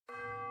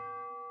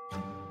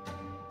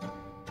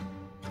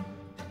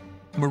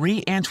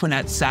Marie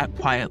Antoinette sat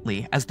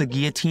quietly as the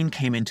guillotine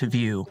came into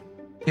view.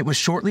 It was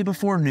shortly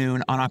before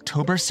noon on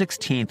October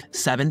 16,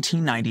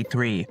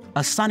 1793,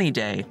 a sunny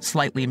day,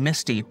 slightly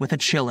misty with a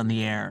chill in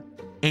the air.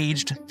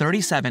 Aged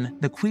 37,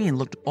 the queen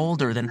looked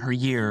older than her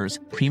years,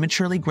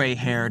 prematurely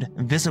gray-haired,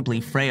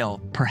 visibly frail,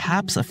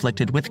 perhaps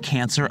afflicted with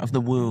cancer of the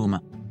womb.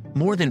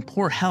 More than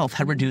poor health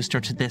had reduced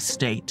her to this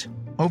state.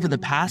 Over the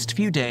past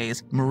few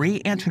days, Marie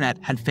Antoinette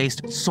had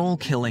faced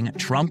soul-killing,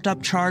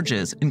 trumped-up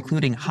charges,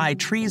 including high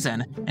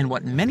treason and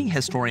what many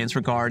historians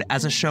regard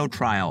as a show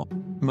trial.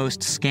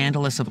 Most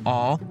scandalous of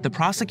all, the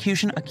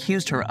prosecution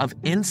accused her of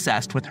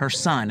incest with her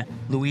son,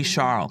 Louis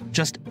Charles,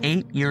 just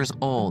 8 years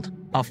old,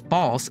 a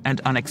false and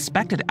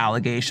unexpected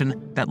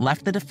allegation that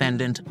left the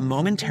defendant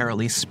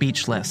momentarily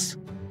speechless.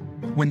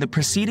 When the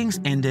proceedings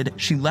ended,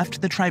 she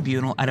left the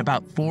tribunal at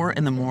about 4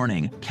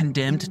 a.m,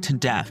 condemned to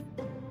death.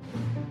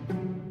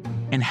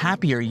 In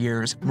happier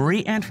years,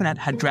 Marie Antoinette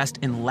had dressed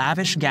in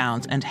lavish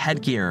gowns and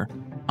headgear.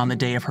 On the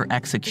day of her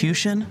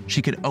execution,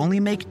 she could only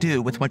make do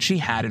with what she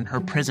had in her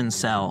prison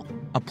cell: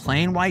 a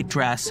plain white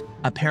dress,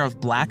 a pair of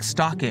black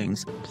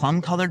stockings,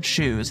 plum-colored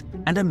shoes,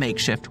 and a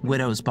makeshift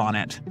widow's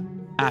bonnet.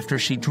 After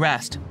she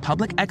dressed,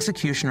 public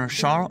executioner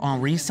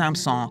Charles-Henri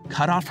Samson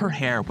cut off her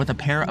hair with a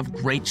pair of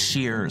great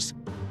shears.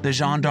 The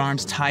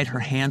gendarmes tied her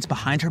hands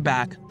behind her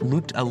back,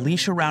 looped a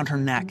leash around her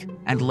neck,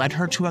 and led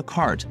her to a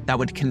cart that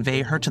would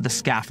convey her to the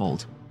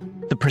scaffold.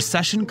 The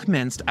procession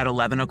commenced at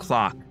 11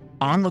 o'clock.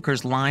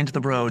 Onlookers lined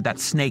the road that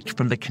snaked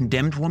from the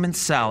condemned woman's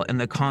cell in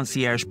the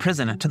concierge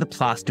prison to the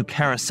Place du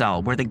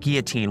Carrousel, where the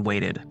guillotine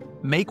waited.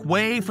 "Make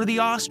way for the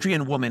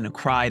Austrian woman,"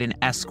 cried an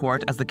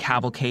escort as the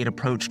cavalcade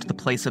approached the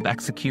place of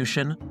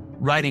execution.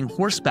 Riding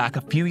horseback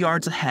a few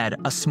yards ahead,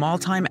 a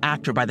small-time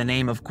actor by the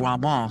name of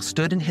Grammont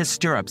stood in his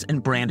stirrups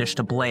and brandished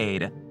a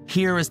blade.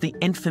 "Here is the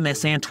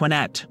infamous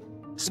Antoinette."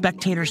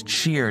 Spectators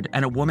cheered,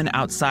 and a woman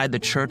outside the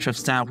church of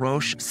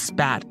Saint-Roch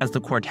spat as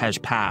the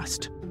cortege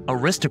passed.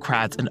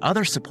 Aristocrats and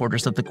other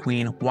supporters of the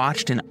queen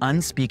watched in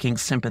unspeaking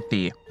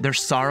sympathy, their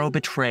sorrow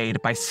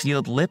betrayed by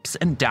sealed lips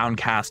and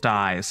downcast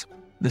eyes.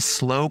 The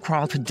slow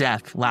crawl to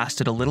death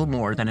lasted a little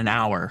more than an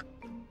hour.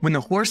 When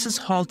the horses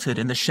halted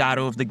in the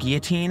shadow of the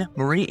guillotine,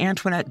 Marie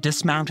Antoinette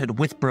dismounted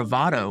with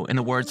bravado, in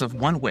the words of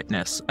one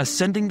witness,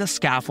 ascending the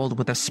scaffold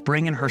with a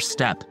spring in her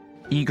step,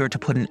 eager to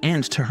put an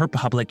end to her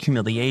public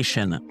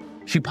humiliation.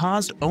 She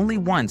paused only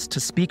once to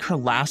speak her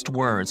last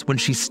words when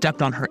she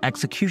stepped on her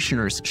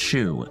executioner's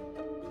shoe.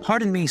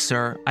 "Pardon me,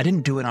 sir, I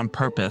didn't do it on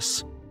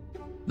purpose."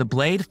 The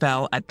blade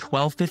fell at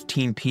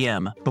 12:15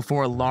 p.m.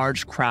 before a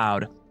large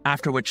crowd,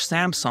 after which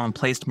Samson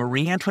placed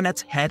Marie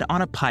Antoinette's head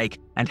on a pike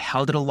and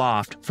held it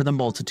aloft for the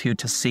multitude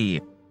to see.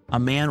 A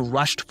man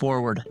rushed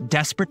forward,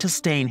 desperate to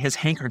stain his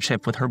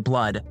handkerchief with her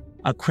blood,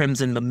 a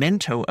crimson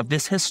memento of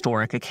this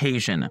historic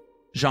occasion.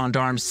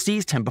 Gendarmes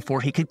seized him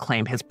before he could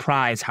claim his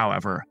prize,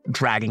 however,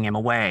 dragging him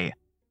away.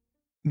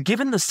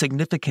 Given the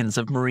significance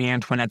of Marie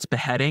Antoinette's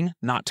beheading,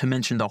 not to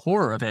mention the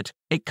horror of it,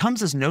 it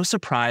comes as no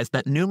surprise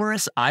that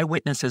numerous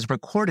eyewitnesses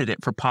recorded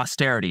it for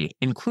posterity,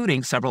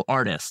 including several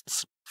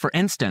artists. For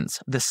instance,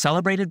 the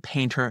celebrated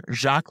painter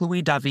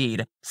Jacques-Louis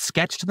David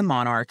sketched the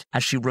monarch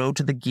as she rode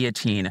to the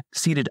guillotine,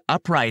 seated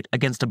upright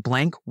against a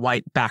blank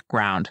white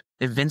background,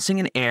 evincing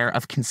an air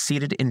of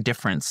conceited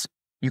indifference.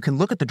 You can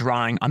look at the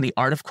drawing on the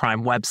Art of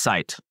Crime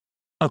website.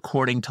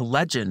 According to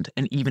legend,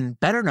 an even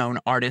better-known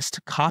artist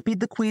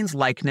copied the queen's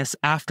likeness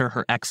after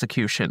her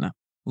execution.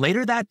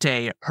 Later that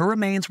day, her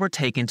remains were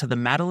taken to the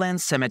Madeleine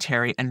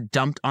Cemetery and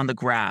dumped on the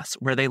grass,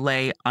 where they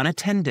lay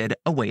unattended,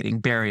 awaiting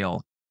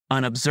burial.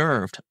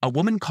 Unobserved, a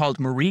woman called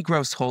Marie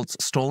Grossholtz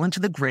stole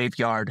into the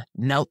graveyard,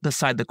 knelt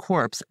beside the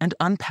corpse, and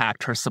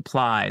unpacked her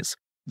supplies.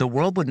 The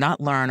world would not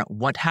learn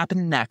what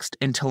happened next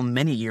until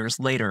many years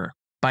later.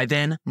 By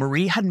then,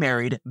 Marie had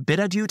married, bid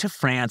adieu to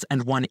France,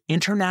 and won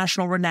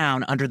international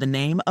renown under the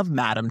name of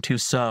Madame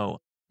Tussaud.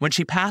 When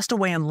she passed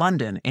away in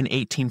London in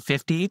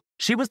 1850,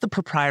 she was the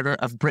proprietor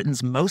of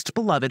Britain's most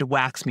beloved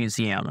wax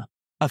museum.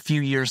 A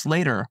few years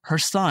later, her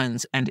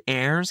sons and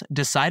heirs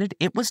decided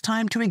it was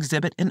time to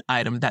exhibit an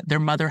item that their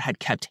mother had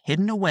kept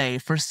hidden away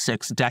for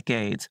 6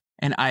 decades,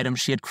 an item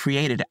she had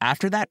created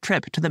after that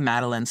trip to the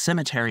Madeleine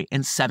Cemetery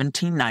in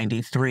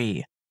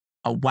 1793,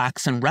 a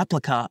waxen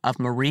replica of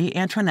Marie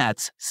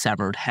Antoinette's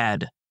severed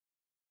head.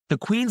 The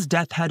Queen's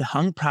death head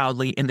hung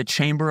proudly in the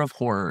Chamber of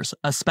Horrors,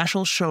 a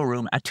special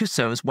showroom at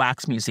Tussaud's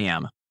Wax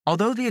Museum.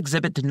 Although the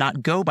exhibit did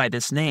not go by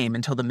this name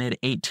until the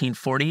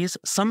mid-1840s,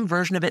 some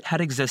version of it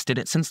had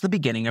existed since the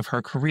beginning of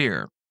her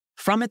career.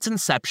 From its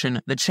inception,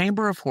 the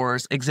Chamber of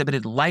Horrors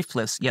exhibited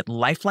lifeless yet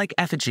lifelike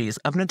effigies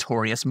of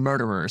notorious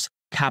murderers,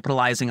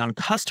 capitalizing on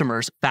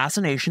customers'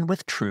 fascination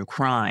with true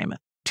crime.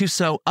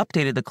 Tussaud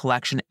updated the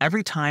collection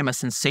every time a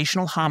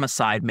sensational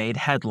homicide made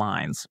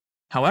headlines.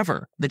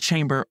 However, the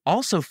chamber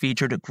also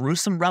featured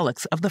gruesome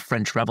relics of the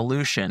French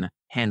Revolution,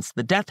 hence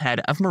the death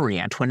head of Marie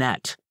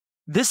Antoinette.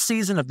 This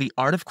season of The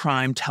Art of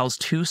Crime tells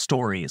 2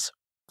 stories.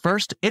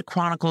 First, it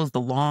chronicles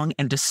the long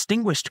and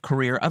distinguished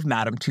career of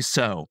Madame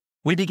Tussaud.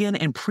 We begin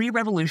in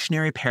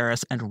pre-revolutionary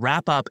Paris and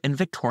wrap up in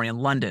Victorian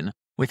London,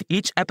 with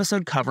each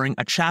episode covering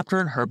a chapter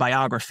in her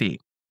biography.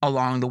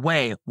 Along the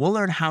way, we'll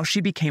learn how she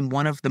became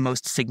one of the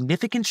most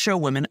significant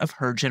showwomen of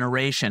her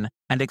generation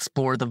and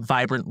explore the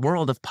vibrant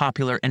world of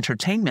popular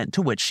entertainment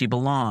to which she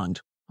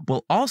belonged.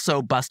 We'll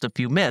also bust a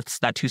few myths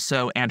that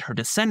Tussaud and her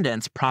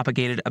descendants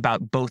propagated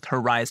about both her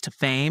rise to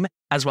fame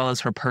as well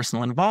as her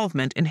personal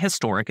involvement in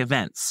historic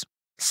events.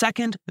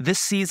 Second, this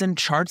season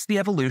charts the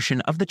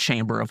evolution of the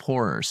Chamber of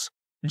Horrors.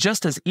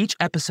 Just as each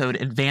episode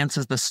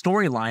advances the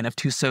storyline of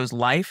Tussaud's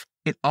life,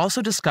 it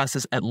also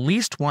discusses at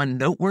least one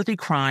noteworthy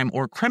crime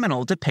or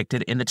criminal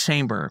depicted in the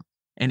chamber.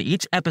 In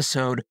each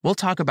episode, we'll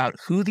talk about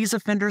who these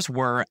offenders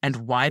were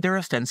and why their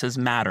offenses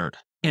mattered.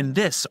 In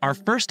this, our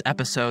first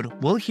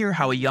episode, we'll hear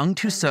how a young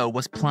Tussaud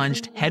was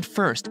plunged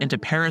headfirst into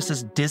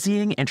Paris's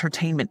dizzying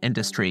entertainment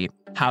industry,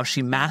 how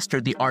she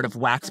mastered the art of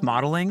wax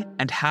modeling,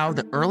 and how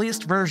the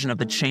earliest version of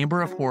the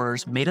Chamber of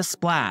Horrors made a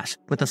splash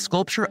with a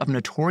sculpture of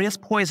notorious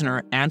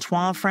poisoner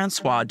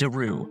Antoine-François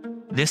Deroux.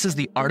 This is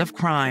The Art of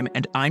Crime,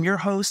 and I'm your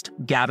host,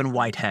 Gavin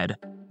Whitehead.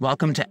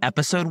 Welcome to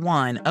Episode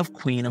 1 of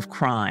Queen of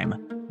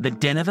Crime, The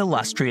Den of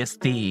Illustrious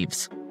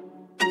Thieves.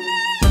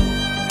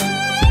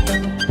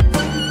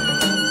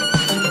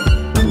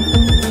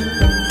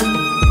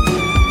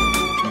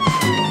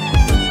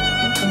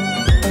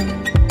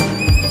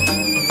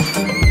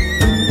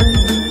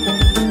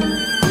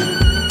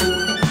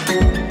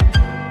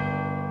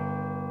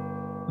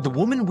 The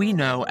woman we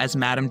know as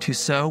Madame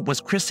Tussaud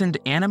was christened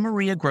Anna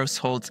Maria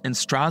Grossholtz in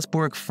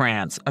Strasbourg,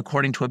 France,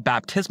 according to a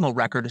baptismal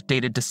record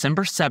dated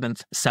December 7,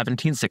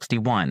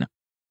 1761.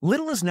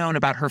 Little is known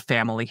about her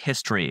family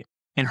history.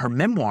 In her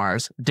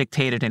memoirs,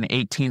 dictated in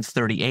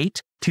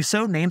 1838,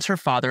 Tussaud names her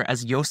father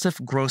as Joseph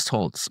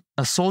Grossholtz,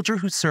 a soldier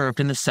who served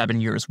in the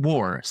 7 Years'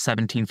 War,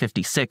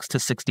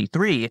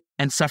 1756-63,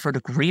 and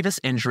suffered grievous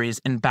injuries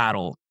in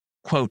battle.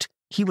 Quote,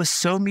 "He was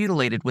so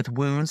mutilated with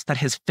wounds that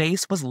his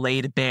face was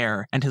laid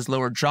bare and his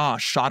lower jaw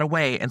shot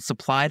away and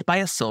supplied by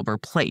a silver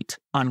plate,"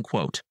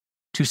 unquote.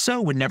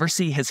 Tussaud would never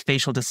see his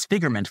facial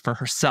disfigurement for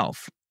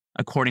herself.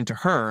 According to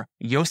her,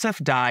 Joseph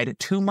died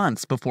 2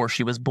 months before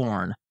she was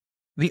born.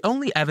 The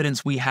only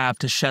evidence we have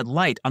to shed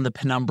light on the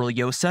penumbral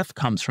Joseph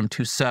comes from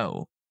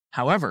Tussaud.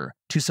 However,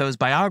 Tussaud's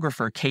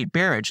biographer Kate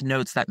Berridge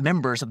notes that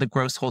members of the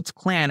Grossholtz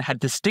clan had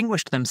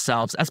distinguished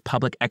themselves as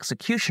public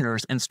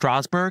executioners in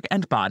Strasbourg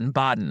and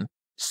Baden-Baden.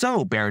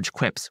 So, Berridge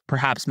quips,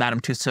 perhaps Madame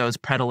Tussaud's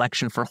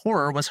predilection for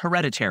horror was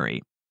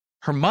hereditary.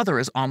 Her mother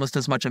is almost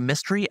as much a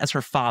mystery as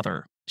her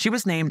father. She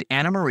was named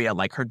Anna Maria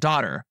like her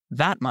daughter,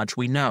 that much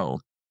we know.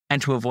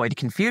 And to avoid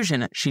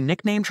confusion, she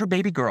nicknamed her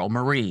baby girl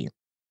Marie.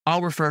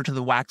 I'll refer to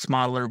the wax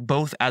modeler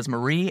both as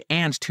Marie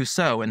and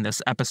Tussaud in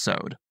this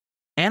episode.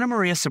 Anna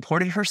Maria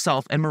supported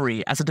herself and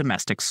Marie as a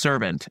domestic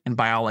servant, and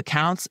by all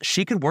accounts,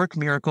 she could work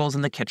miracles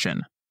in the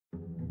kitchen.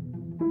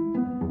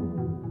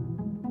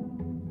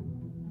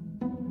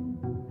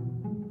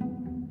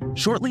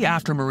 Shortly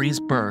after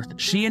Marie's birth,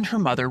 she and her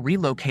mother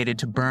relocated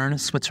to Bern,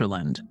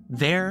 Switzerland.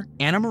 There,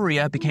 Anna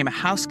Maria became a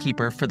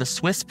housekeeper for the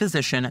Swiss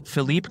physician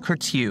Philippe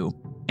Curtius.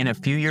 In a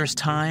few years'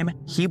 time,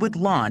 he would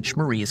launch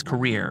Marie's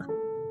career.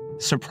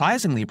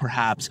 Surprisingly,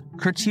 perhaps,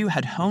 Curtius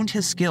had honed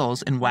his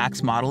skills in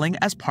wax modeling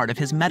as part of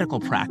his medical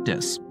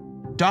practice.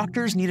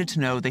 Doctors needed to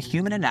know the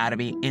human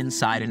anatomy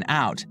inside and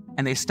out,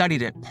 and they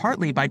studied it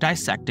partly by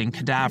dissecting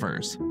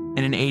cadavers.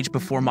 In an age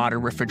before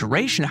modern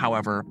refrigeration,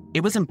 however,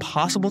 it was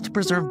impossible to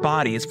preserve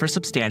bodies for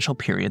substantial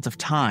periods of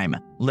time,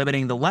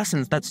 limiting the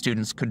lessons that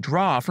students could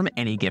draw from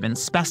any given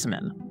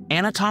specimen.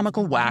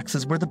 Anatomical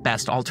waxes were the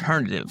best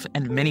alternative,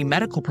 and many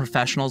medical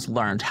professionals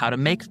learned how to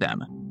make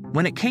them.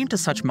 When it came to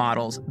such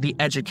models, the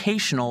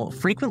educational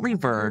frequently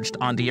verged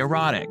on the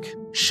erotic.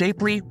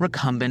 Shapely,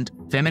 recumbent,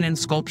 feminine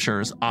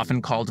sculptures,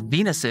 often called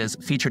Venuses,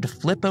 featured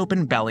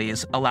flip-open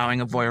bellies, allowing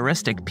a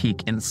voyeuristic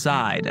peek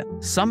inside.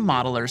 Some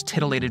modelers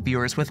titillated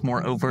viewers with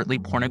more overtly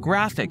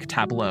pornographic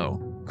tableaux.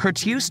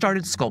 Curtius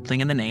started sculpting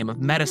in the name of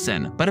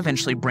medicine, but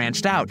eventually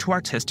branched out to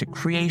artistic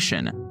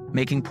creation,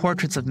 making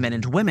portraits of men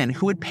and women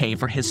who would pay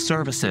for his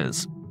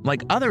services.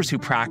 Like others who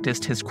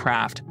practiced his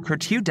craft,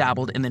 Curtius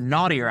dabbled in the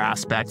naughtier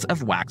aspects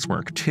of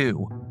waxwork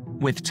too.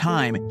 With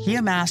time, he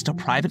amassed a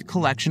private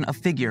collection of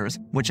figures,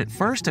 which at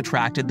first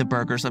attracted the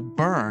burghers of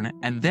Bern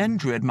and then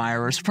drew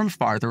admirers from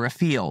farther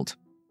afield.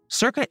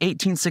 Circa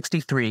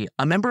 1863,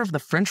 a member of the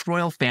French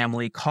royal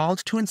family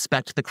called to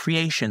inspect the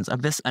creations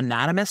of this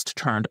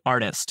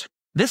anatomist-turned-artist.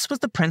 This was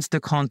the Prince de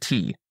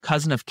Conti,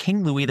 cousin of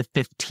King Louis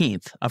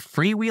XV, a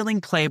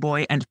freewheeling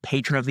playboy and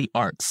patron of the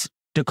arts.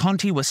 De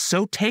Conti was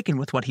so taken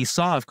with what he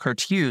saw of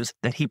Curtius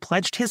that he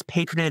pledged his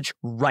patronage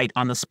right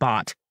on the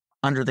spot,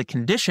 under the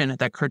condition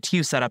that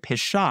Curtius set up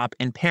his shop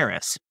in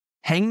Paris.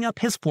 Hanging up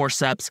his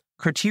forceps,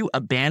 Curtius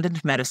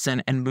abandoned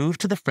medicine and moved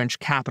to the French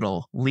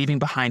capital, leaving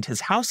behind his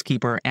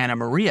housekeeper Anna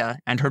Maria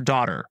and her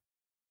daughter.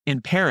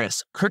 In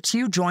Paris,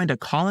 Curtius joined a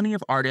colony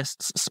of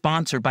artists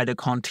sponsored by de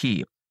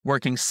Conti,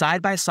 working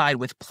side by side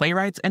with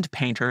playwrights and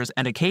painters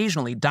and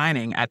occasionally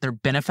dining at their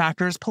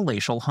benefactor's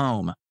palatial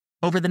home.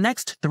 Over the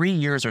next 3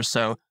 years or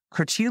so,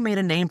 Curtius made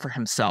a name for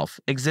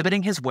himself,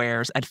 exhibiting his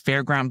wares at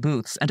fairground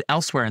booths and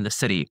elsewhere in the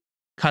city.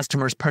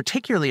 Customers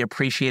particularly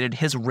appreciated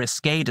his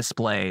risque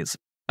displays.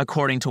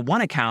 According to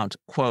one account,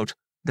 quote,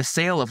 "The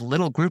sale of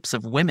little groups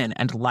of women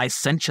and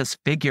licentious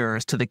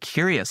figures to the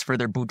curious for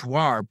their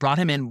boudoir brought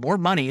him in more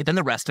money than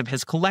the rest of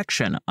his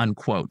collection,"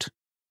 unquote.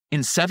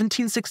 In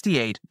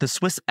 1768, the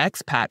Swiss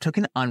expat took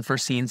an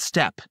unforeseen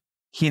step.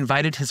 He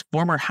invited his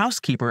former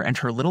housekeeper and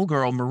her little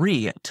girl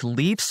Marie to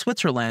leave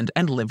Switzerland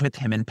and live with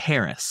him in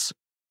Paris.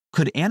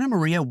 Could Anna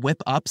Maria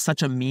whip up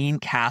such a mean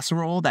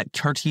casserole that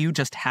Curtius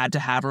just had to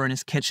have her in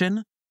his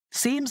kitchen?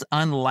 Seems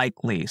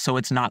unlikely, so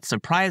it's not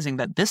surprising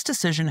that this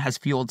decision has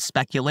fueled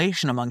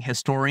speculation among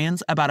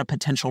historians about a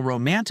potential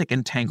romantic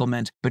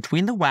entanglement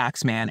between the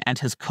waxman and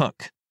his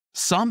cook.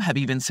 Some have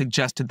even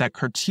suggested that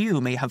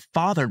Curtius may have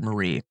fathered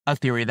Marie, a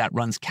theory that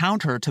runs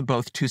counter to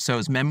both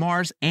Tussaud's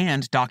memoirs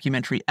and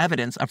documentary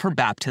evidence of her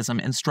baptism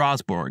in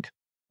Strasbourg.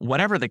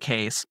 Whatever the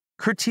case,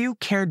 Curtius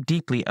cared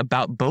deeply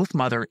about both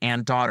mother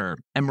and daughter,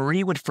 and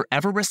Marie would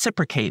forever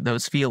reciprocate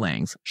those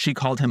feelings. She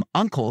called him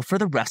uncle for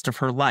the rest of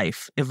her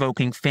life,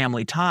 evoking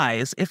family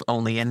ties, if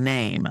only in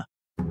name.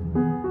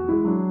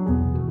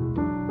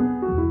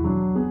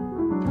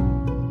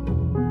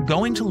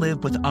 Going to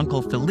live with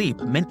Uncle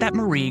Philippe meant that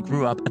Marie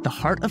grew up at the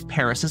heart of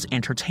Paris's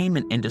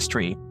entertainment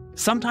industry.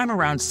 Sometime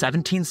around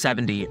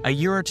 1770, a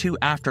year or two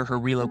after her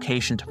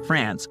relocation to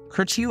France,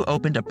 Curtius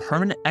opened a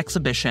permanent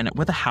exhibition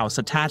with a house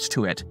attached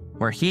to it,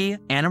 where he,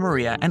 Anna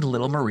Maria, and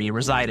little Marie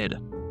resided.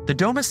 The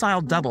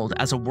domicile doubled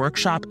as a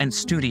workshop and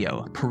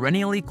studio,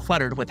 perennially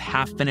cluttered with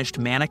half-finished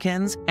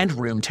mannequins and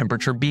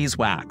room-temperature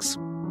beeswax.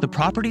 The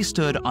property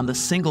stood on the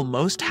single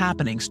most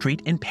happening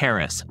street in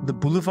Paris, the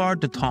Boulevard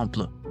du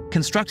Temple.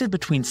 Constructed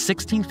between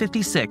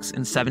 1656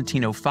 and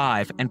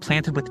 1705 and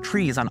planted with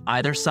trees on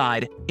either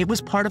side, it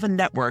was part of a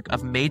network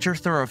of major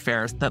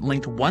thoroughfares that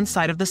linked one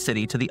side of the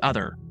city to the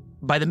other.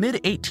 By the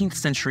mid-18th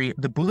century,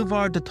 the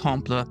Boulevard du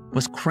Temple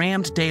was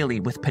crammed daily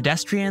with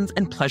pedestrians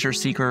and pleasure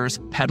seekers,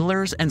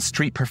 peddlers, and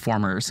street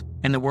performers.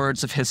 In the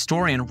words of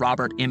historian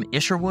Robert M.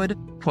 Isherwood,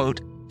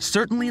 quote,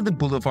 "Certainly the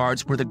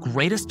boulevards were the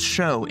greatest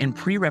show in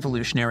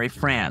pre-revolutionary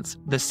France,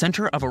 the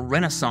center of a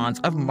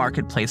renaissance of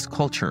marketplace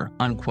culture,"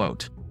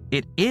 unquote.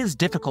 It is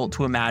difficult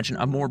to imagine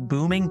a more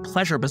booming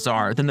pleasure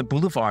bazaar than the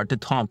Boulevard du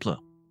Temple.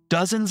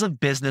 Dozens of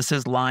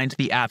businesses lined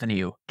the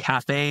avenue: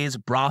 cafes,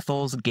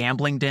 brothels,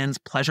 gambling dens,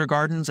 pleasure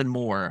gardens, and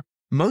more.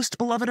 Most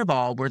beloved of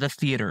all were the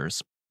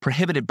theaters.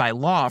 Prohibited by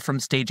law from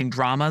staging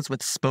dramas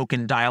with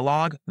spoken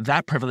dialogue,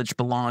 that privilege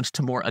belonged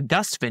to more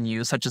august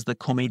venues such as the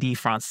Comédie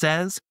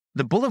Française.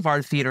 The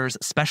boulevard theaters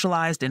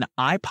specialized in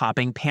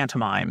eye-popping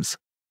pantomimes.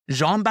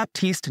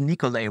 Jean-Baptiste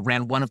Nicolet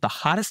ran one of the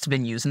hottest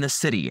venues in the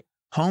city,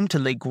 home to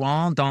Les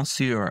Grands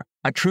Danseurs,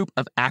 a troupe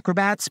of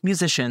acrobats,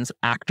 musicians,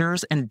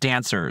 actors, and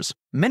dancers.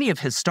 Many of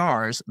his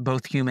stars,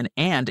 both human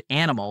and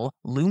animal,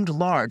 loomed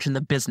large in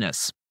the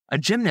business. A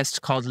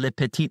gymnast called Le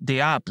Petit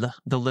Diable,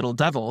 the Little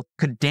Devil,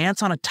 could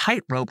dance on a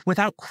tightrope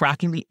without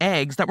cracking the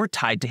eggs that were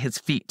tied to his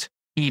feet.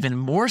 Even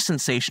more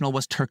sensational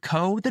was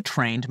Turcot, the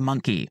trained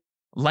monkey.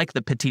 Like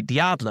the Petit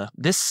Diable,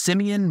 this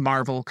simian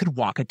marvel could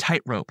walk a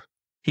tightrope.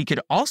 He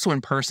could also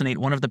impersonate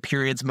one of the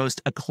period's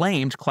most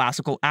acclaimed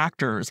classical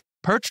actors,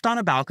 perched on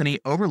a balcony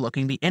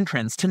overlooking the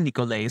entrance to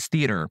Nicolet's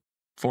theater.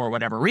 For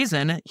whatever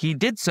reason, he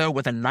did so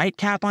with a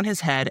nightcap on his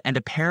head and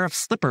a pair of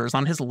slippers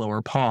on his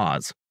lower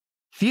paws.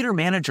 Theater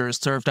managers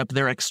served up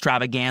their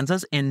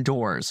extravaganzas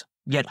indoors,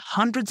 yet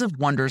hundreds of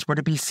wonders were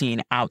to be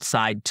seen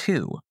outside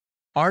too.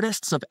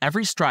 Artists of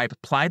every stripe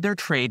plied their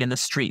trade in the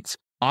streets,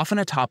 often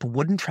atop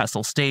wooden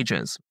trestle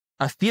stages.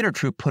 A theater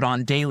troupe put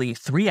on daily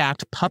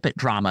 3-act puppet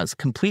dramas,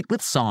 complete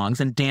with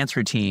songs and dance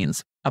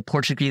routines. A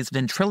Portuguese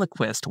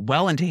ventriloquist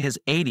well into his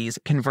 80s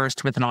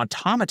conversed with an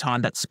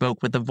automaton that spoke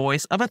with the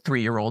voice of a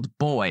 3-year-old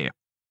boy.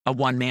 A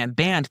one-man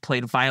band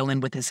played violin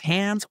with his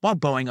hands while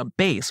bowing a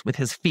bass with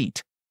his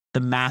feet. The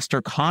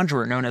master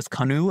conjurer known as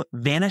Canu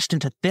vanished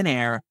into thin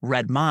air,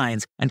 read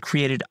minds, and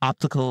created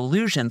optical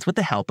illusions with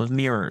the help of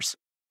mirrors.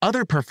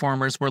 Other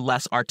performers were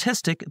less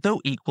artistic, though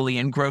equally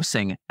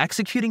engrossing,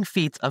 executing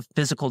feats of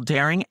physical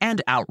daring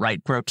and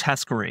outright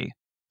grotesquerie.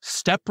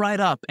 Step right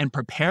up and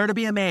prepare to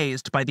be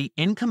amazed by the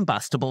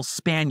incombustible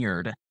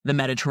Spaniard, the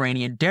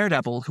Mediterranean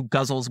daredevil who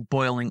guzzles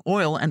boiling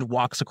oil and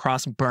walks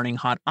across burning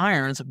hot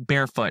irons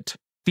barefoot.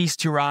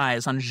 Feast your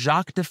eyes on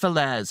Jacques de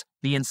Falaise,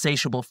 the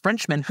insatiable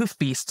Frenchman who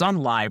feasts on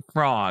live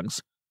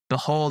frogs.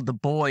 Behold the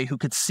boy who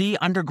could see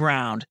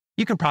underground.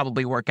 You can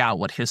probably work out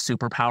what his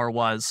superpower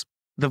was.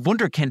 The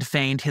Wunderkind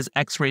feigned his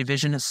X-ray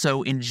vision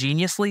so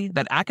ingeniously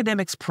that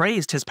academics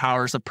praised his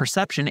powers of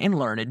perception in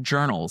learned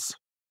journals.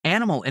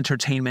 Animal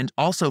entertainment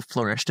also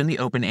flourished in the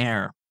open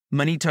air.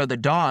 Manito the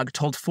dog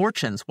told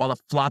fortunes while a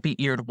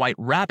floppy-eared white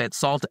rabbit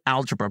solved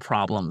algebra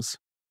problems.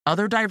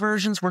 Other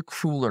diversions were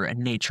crueler in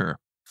nature.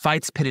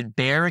 Fights pitted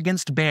bear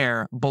against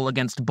bear, bull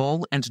against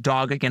bull, and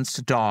dog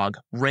against dog,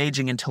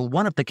 raging until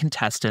one of the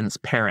contestants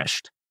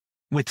perished.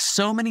 With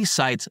so many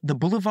sights, the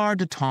Boulevard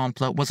du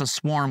Temple was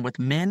aswarm with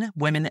men,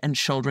 women, and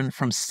children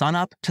from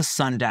sunup to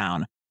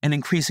sundown. An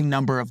increasing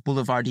number of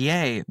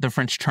boulevardiers, the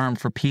French term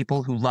for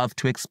people who love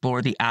to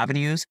explore the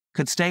avenues,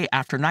 could stay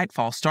after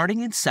nightfall starting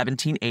in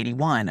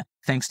 1781,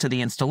 thanks to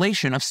the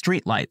installation of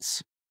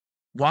streetlights.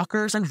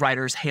 Walkers and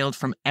writers hailed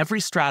from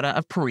every strata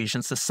of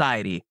Parisian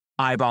society.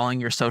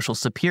 Eyeballing your social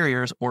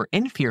superiors or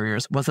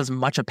inferiors was as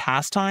much a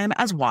pastime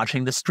as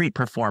watching the street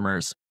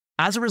performers.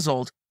 As a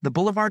result, the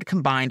boulevard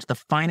combined the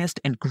finest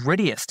and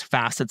grittiest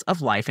facets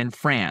of life in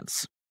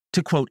France.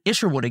 To quote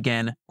Isherwood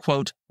again,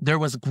 quote, "There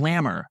was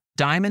glamour.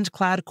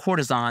 Diamond-clad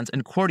courtesans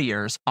and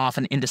courtiers,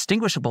 often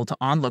indistinguishable to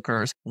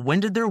onlookers,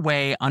 wended their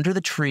way under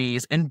the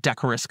trees in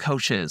decorous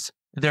coaches.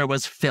 There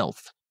was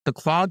filth. The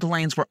clogged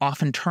lanes were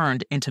often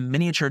turned into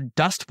miniature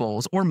dust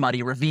bowls or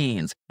muddy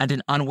ravines, and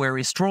an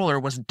unwary stroller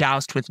was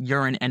doused with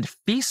urine and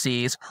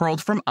feces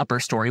hurled from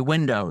upper-story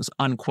windows,"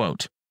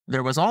 unquote.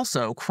 There was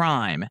also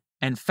crime.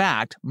 In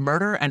fact,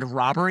 murder and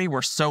robbery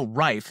were so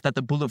rife that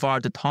the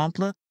Boulevard du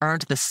Temple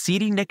earned the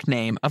seedy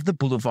nickname of the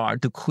Boulevard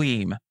du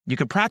Crime. You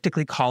could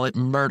practically call it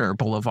Murder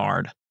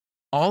Boulevard.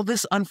 All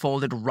this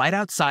unfolded right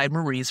outside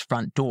Marie's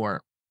front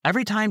door.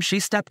 Every time she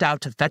stepped out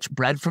to fetch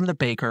bread from the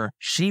baker,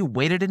 she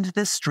waded into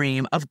this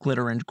stream of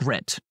glitter and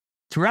grit.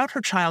 Throughout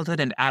her childhood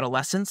and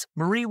adolescence,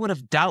 Marie would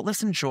have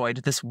doubtless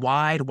enjoyed this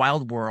wide,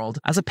 wild world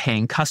as a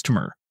paying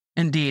customer.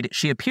 Indeed,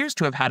 she appears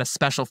to have had a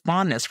special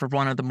fondness for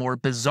one of the more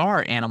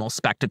bizarre animal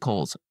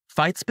spectacles,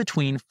 fights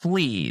between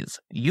fleas.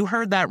 You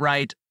heard that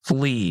right,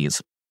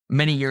 fleas.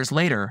 Many years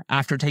later,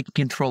 after taking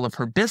control of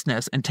her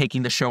business and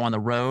taking the show on the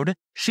road,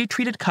 she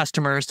treated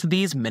customers to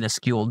these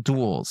minuscule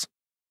duels.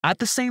 At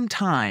the same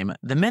time,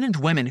 the men and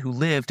women who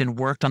lived and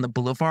worked on the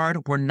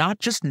boulevard were not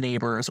just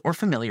neighbors or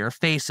familiar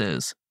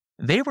faces.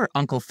 They were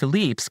Uncle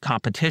Philippe's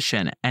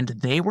competition, and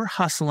they were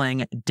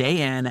hustling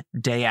day in,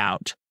 day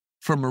out.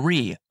 For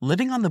Marie,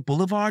 living on the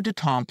Boulevard du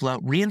Temple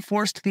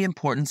reinforced the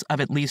importance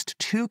of at least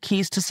two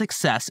keys to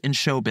success in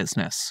show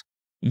business.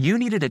 You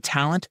needed a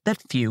talent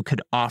that few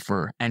could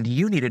offer, and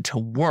you needed to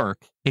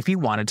work if you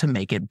wanted to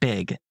make it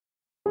big.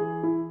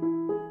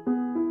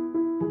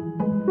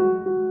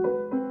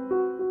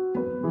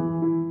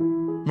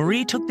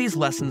 Marie took these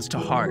lessons to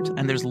heart,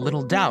 and there's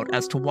little doubt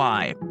as to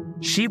why.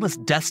 She was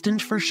destined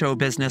for show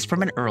business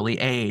from an early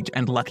age,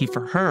 and lucky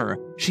for her,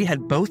 she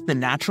had both the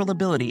natural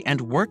ability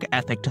and work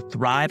ethic to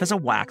thrive as a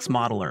wax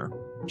modeler.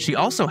 She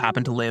also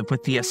happened to live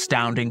with the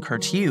astounding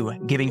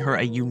Curtius, giving her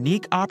a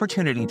unique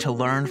opportunity to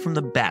learn from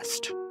the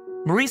best.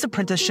 Marie's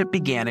apprenticeship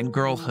began in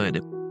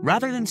girlhood.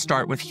 Rather than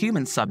start with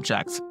human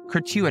subjects,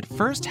 Curtius at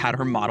first had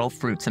her model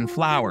fruits and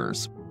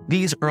flowers.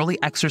 These early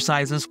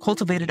exercises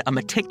cultivated a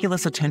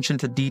meticulous attention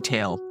to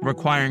detail,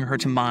 requiring her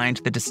to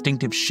mind the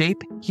distinctive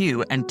shape,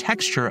 hue, and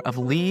texture of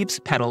leaves,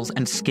 petals,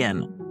 and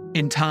skin.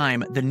 In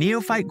time, the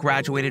neophyte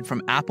graduated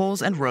from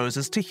apples and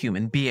roses to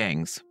human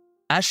beings.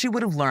 As she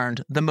would have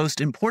learned, the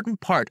most important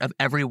part of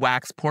every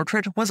wax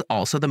portrait was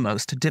also the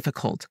most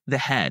difficult, the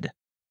head.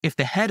 If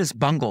the head is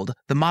bungled,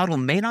 the model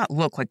may not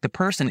look like the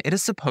person it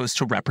is supposed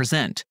to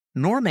represent,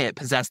 nor may it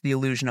possess the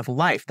illusion of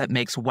life that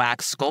makes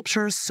wax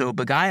sculptures so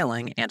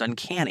beguiling and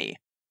uncanny.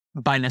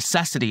 By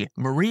necessity,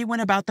 Marie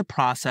went about the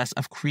process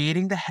of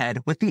creating the head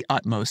with the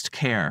utmost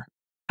care.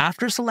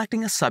 After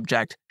selecting a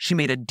subject, she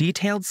made a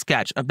detailed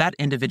sketch of that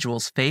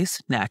individual's face,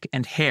 neck,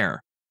 and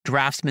hair.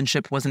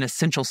 Draftsmanship was an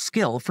essential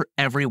skill for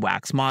every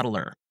wax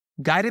modeler.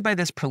 Guided by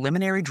this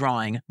preliminary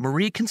drawing,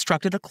 Marie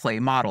constructed a clay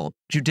model,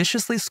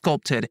 judiciously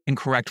sculpted in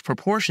correct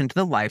proportion to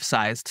the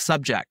life-sized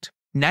subject.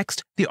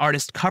 Next, the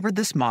artist covered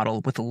this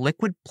model with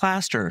liquid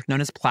plaster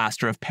known as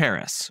plaster of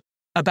Paris.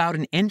 About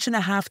 1.5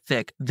 inches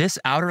thick, this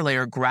outer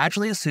layer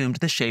gradually assumed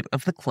the shape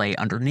of the clay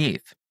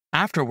underneath.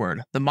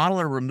 Afterward, the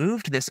modeler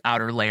removed this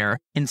outer layer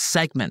in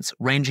segments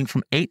ranging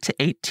from 8 to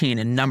 18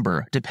 in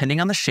number,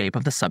 depending on the shape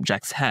of the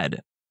subject's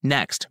head.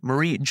 Next,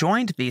 Marie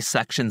joined these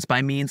sections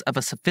by means of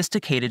a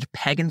sophisticated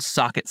peg and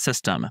socket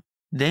system.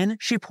 Then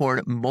she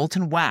poured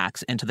molten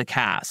wax into the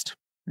cast.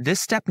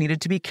 This step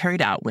needed to be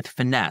carried out with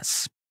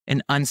finesse.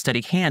 An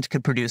unsteady hand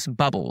could produce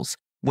bubbles,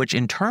 which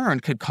in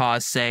turn could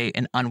cause, say,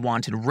 an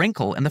unwanted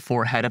wrinkle in the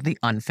forehead of the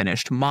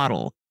unfinished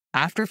model.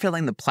 After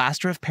filling the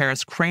plaster of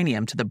Paris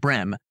cranium to the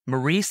brim,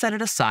 Marie set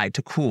it aside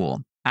to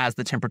cool. As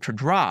the temperature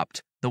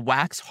dropped, the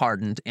wax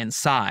hardened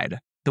inside.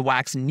 The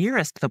wax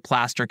nearest the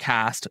plaster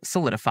cast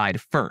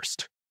solidified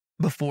first.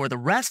 Before the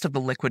rest of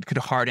the liquid could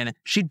harden,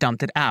 she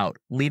dumped it out,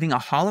 leaving a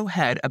hollow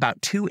head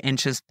about 2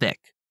 inches thick.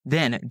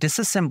 Then,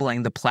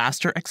 disassembling the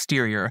plaster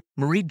exterior,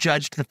 Marie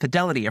judged the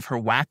fidelity of her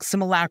wax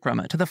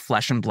simulacrum to the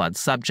flesh and blood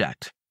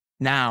subject.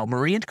 Now,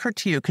 Marie and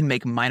Curtius can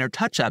make minor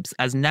touch-ups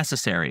as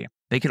necessary.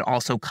 They could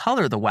also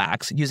color the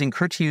wax using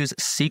Curtius'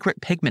 secret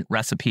pigment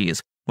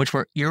recipes, which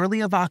were eerily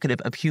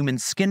evocative of human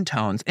skin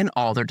tones in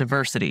all their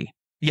diversity.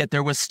 Yet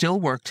there was still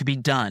work to be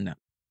done.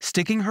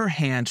 Sticking her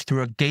hand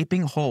through a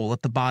gaping hole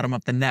at the bottom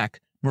of the neck,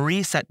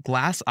 Marie set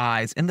glass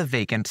eyes in the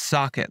vacant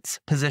sockets,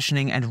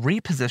 positioning and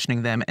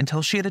repositioning them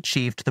until she had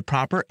achieved the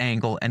proper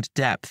angle and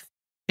depth.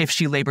 If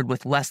she labored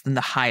with less than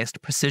the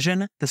highest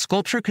precision, the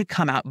sculpture could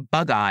come out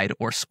bug-eyed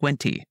or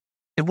squinty.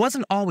 It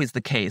wasn't always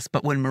the case,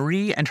 but when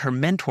Marie and her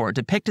mentor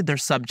depicted their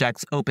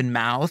subjects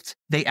open-mouthed,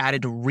 they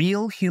added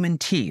real human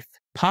teeth,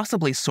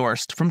 possibly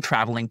sourced from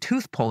traveling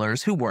tooth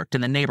pullers who worked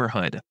in the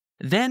neighborhood.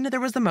 Then there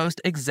was the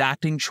most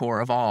exacting chore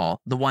of all,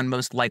 the one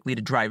most likely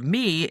to drive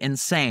me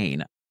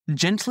insane.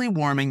 Gently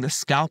warming the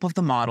scalp of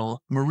the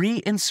model,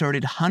 Marie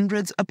inserted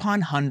hundreds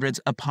upon hundreds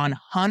upon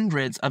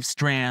hundreds of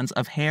strands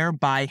of hair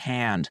by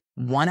hand,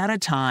 one at a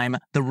time,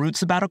 the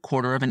roots about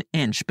 1/4 of an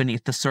inch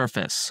beneath the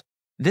surface.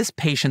 This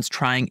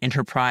patience-trying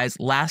enterprise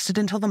lasted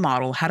until the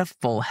model had a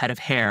full head of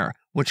hair,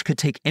 which could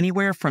take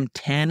anywhere from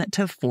 10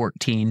 to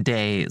 14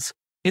 days.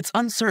 It's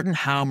uncertain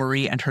how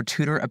Marie and her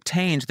tutor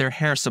obtained their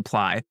hair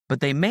supply,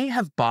 but they may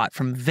have bought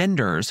from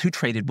vendors who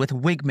traded with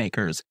wig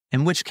makers,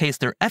 in which case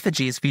their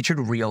effigies featured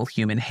real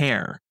human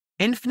hair.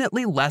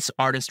 Infinitely less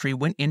artistry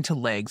went into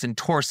legs and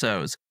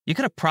torsos. You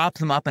could have propped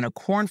them up in a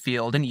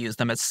cornfield and used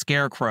them as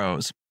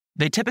scarecrows.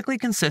 They typically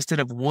consisted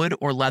of wood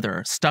or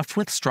leather stuffed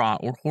with straw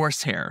or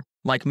horsehair.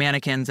 Like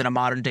mannequins in a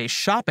modern-day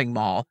shopping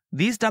mall,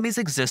 these dummies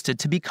existed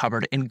to be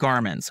covered in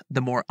garments.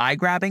 The more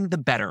eye-grabbing, the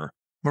better.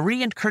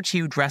 Marie and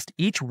Curtius dressed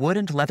each wood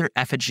and leather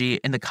effigy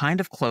in the kind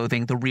of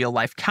clothing the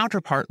real-life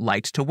counterpart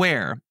liked to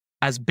wear.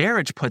 As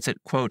Berridge puts it,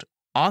 quote,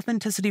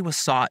 authenticity was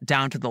sought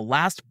down to the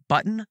last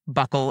button,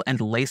 buckle, and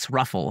lace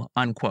ruffle,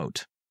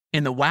 unquote.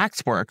 In the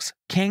waxworks,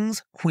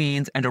 kings,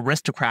 queens, and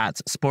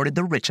aristocrats sported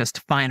the richest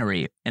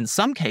finery. In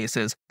some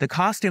cases, the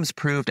costumes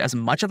proved as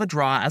much of a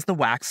draw as the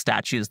wax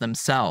statues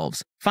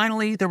themselves.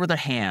 Finally, there were the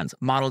hands,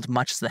 modeled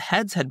much as the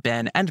heads had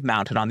been and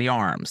mounted on the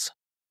arms.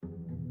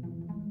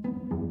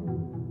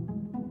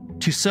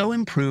 Tussaud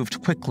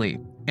improved quickly.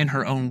 In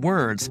her own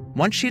words,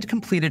 once she had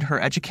completed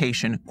her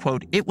education,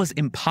 quote, it was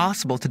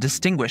impossible to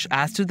distinguish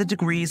as to the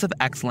degrees of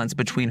excellence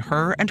between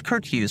her and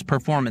Curtius'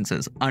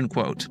 performances,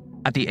 unquote.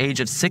 At the age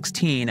of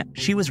 16,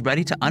 she was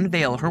ready to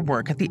unveil her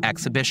work at the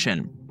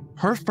exhibition.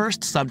 Her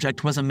first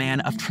subject was a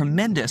man of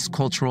tremendous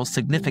cultural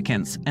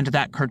significance, and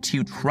that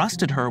Curtius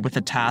trusted her with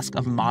the task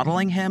of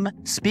modeling him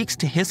speaks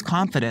to his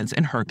confidence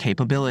in her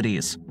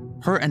capabilities.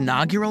 Her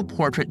inaugural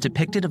portrait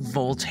depicted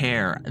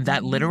Voltaire,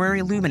 that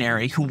literary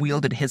luminary who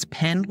wielded his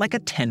pen like a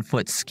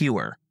 10-foot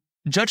skewer.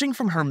 Judging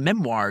from her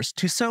memoirs,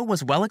 Tussaud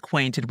was well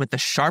acquainted with the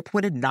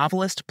sharp-witted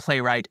novelist,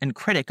 playwright, and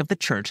critic of the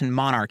church and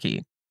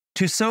monarchy.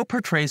 Tussaud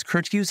portrays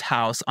Curtius'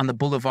 house on the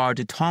Boulevard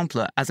du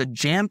Temple as a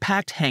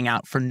jam-packed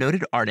hangout for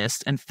noted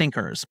artists and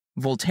thinkers.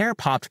 Voltaire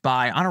popped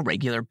by on a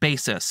regular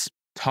basis.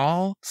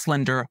 Tall,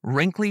 slender,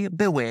 wrinkly,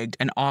 bewigged,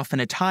 and often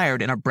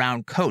attired in a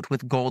brown coat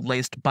with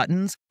gold-laced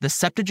buttons, the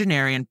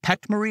septuagenarian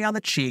pecked Marie on the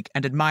cheek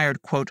and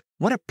admired, quote,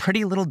 what a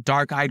pretty little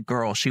dark-eyed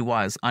girl she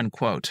was,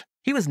 unquote.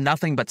 He was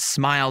nothing but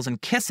smiles and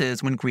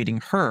kisses when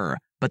greeting her,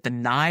 but the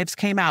knives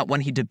came out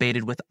when he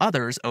debated with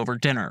others over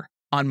dinner.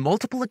 On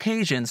multiple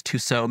occasions,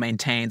 Tussaud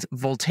maintains,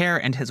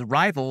 Voltaire and his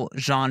rival,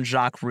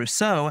 Jean-Jacques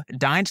Rousseau,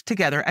 dined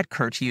together at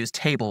Curtius'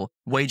 table,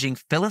 waging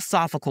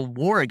philosophical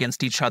war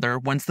against each other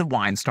once the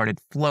wine started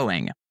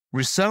flowing.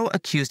 Rousseau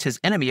accused his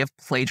enemy of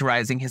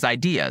plagiarizing his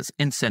ideas,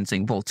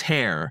 incensing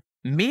Voltaire.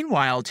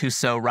 Meanwhile,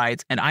 Tussaud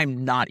writes, and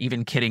I'm not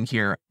even kidding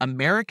here,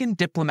 American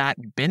diplomat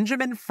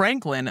Benjamin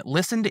Franklin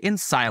listened in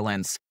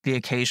silence, the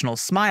occasional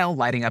smile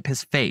lighting up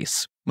his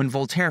face. When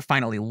Voltaire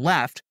finally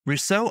left,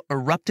 Rousseau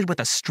erupted with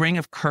a string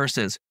of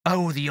curses.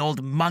 Oh, the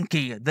old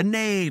monkey, the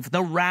knave,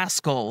 the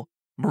rascal.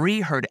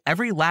 Marie heard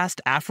every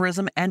last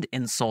aphorism and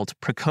insult,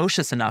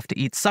 precocious enough to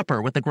eat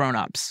supper with the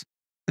grown-ups.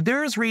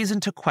 There is reason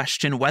to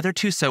question whether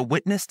Tussaud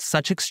witnessed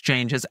such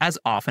exchanges as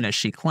often as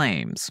she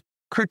claims.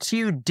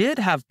 Curtius did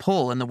have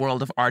pull in the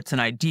world of arts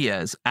and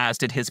ideas, as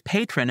did his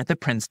patron, the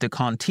Prince de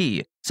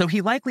Conti, so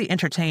he likely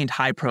entertained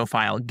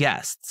high-profile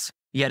guests.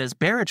 Yet, as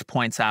Berridge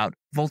points out,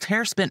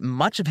 Voltaire spent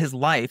much of his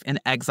life in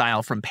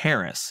exile from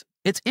Paris.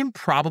 It's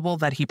improbable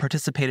that he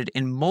participated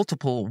in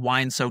multiple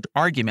wine-soaked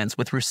arguments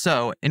with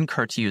Rousseau in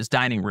Curtius'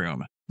 dining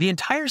room. The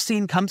entire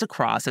scene comes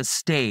across as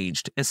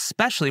staged,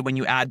 especially when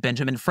you add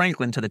Benjamin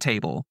Franklin to the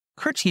table.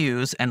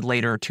 Curtius, and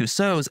later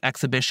Tussaud's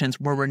exhibitions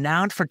were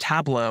renowned for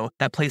tableaux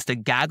that placed a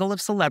gaggle of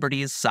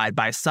celebrities side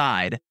by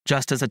side,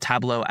 just as a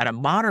tableau at a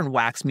modern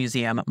wax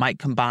museum might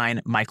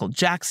combine Michael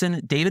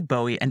Jackson, David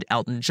Bowie, and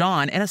Elton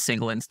John in a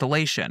single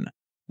installation.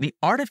 The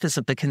artifice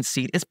of the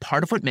conceit is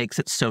part of what makes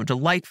it so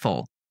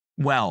delightful.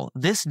 Well,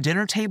 this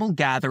dinner table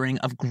gathering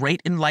of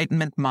great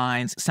Enlightenment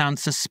minds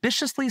sounds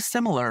suspiciously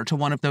similar to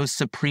one of those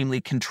supremely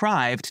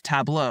contrived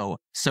tableaux,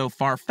 so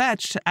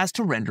far-fetched as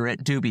to render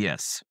it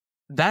dubious.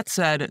 That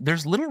said,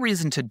 there's little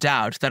reason to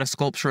doubt that a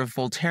sculpture of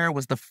Voltaire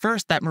was the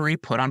first that Marie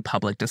put on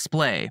public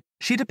display.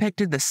 She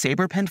depicted the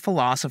saber-pinned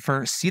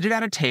philosopher seated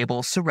at a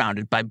table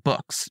surrounded by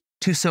books.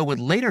 Tussaud would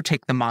later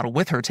take the model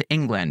with her to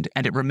England,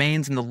 and it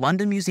remains in the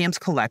London Museum's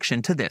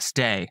collection to this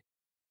day.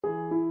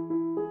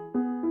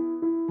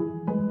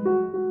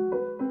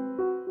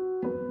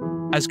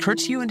 As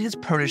Curtius and his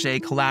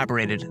protégé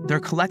collaborated, their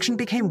collection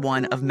became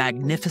one of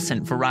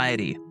magnificent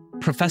variety.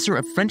 Professor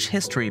of French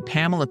history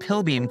Pamela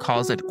Pilbeam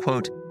calls it,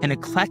 quote, an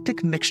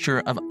eclectic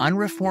mixture of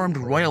unreformed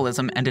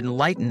royalism and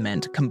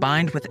enlightenment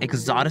combined with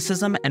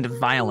exoticism and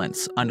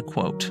violence,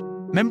 unquote.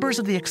 Members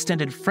of the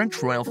extended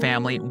French royal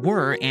family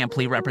were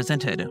amply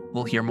represented.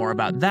 We'll hear more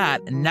about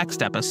that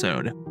next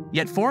episode.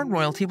 Yet foreign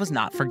royalty was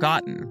not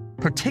forgotten.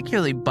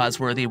 Particularly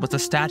buzzworthy was the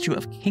statue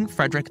of King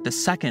Frederick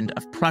II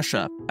of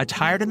Prussia,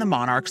 attired in the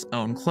monarch's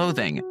own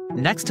clothing.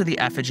 Next to the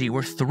effigy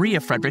were 3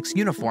 of Frederick's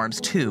uniforms,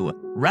 too,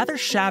 rather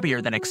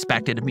shabbier than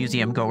expected,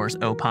 museum-goers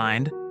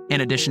opined.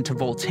 In addition to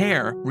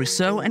Voltaire,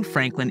 Rousseau and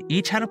Franklin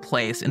each had a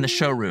place in the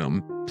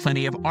showroom.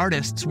 Plenty of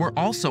artists were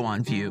also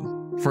on view.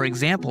 For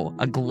example,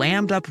 a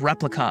glammed-up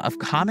replica of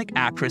comic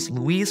actress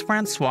Louise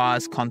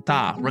Françoise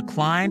Contat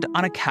reclined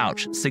on a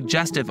couch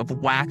suggestive of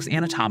wax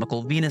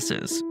anatomical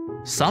Venuses.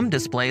 Some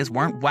displays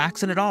weren't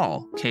waxen at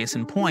all. Case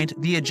in point,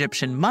 the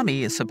Egyptian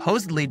mummy is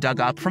supposedly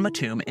dug up from a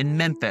tomb in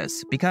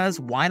Memphis,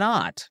 because why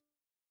not?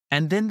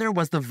 And then there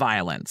was the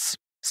violence.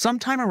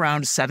 Sometime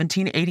around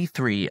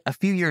 1783, a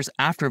few years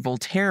after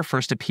Voltaire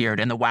first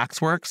appeared in the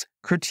waxworks,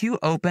 Curtius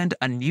opened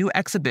a new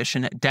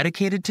exhibition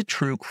dedicated to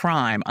true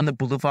crime on the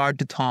Boulevard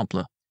du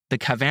Temple, the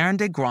Caverne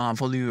des Grands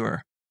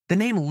Voleurs. The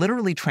name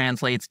literally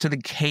translates to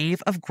the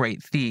Cave of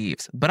Great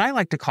Thieves, but I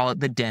like to call it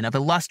the Den of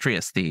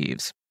Illustrious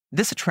Thieves.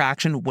 This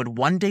attraction would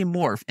one day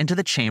morph into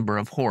the Chamber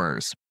of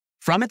Horrors.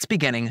 From its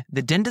beginning,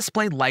 the den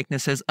displayed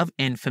likenesses of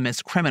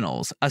infamous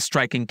criminals, a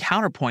striking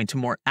counterpoint to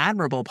more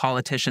admirable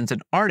politicians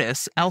and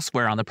artists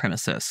elsewhere on the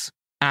premises.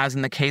 As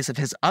in the case of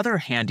his other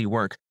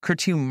handiwork,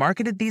 Curtius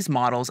marketed these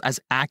models as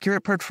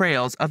accurate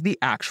portrayals of the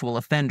actual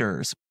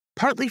offenders.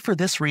 Partly for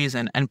this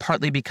reason, and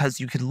partly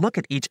because you could look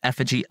at each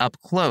effigy up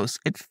close,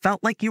 it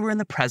felt like you were in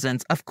the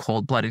presence of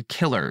cold-blooded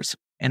killers.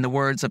 In the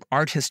words of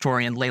art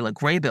historian Layla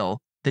Graybill,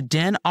 the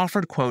den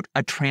offered, quote,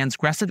 a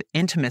transgressive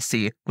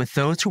intimacy with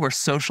those who were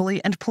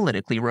socially and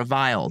politically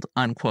reviled,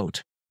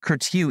 unquote.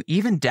 Curtius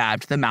even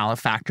dabbed the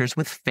malefactors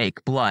with fake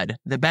blood,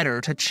 the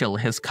better to chill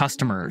his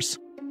customers.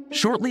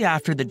 Shortly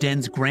after the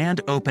den's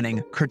grand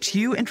opening,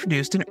 Curtius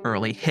introduced an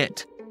early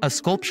hit, a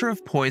sculpture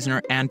of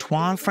poisoner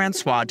Antoine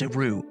François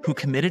Deroux, who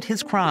committed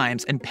his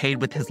crimes and paid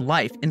with his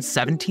life in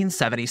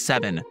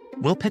 1777.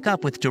 We'll pick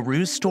up with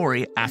Deroux's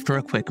story after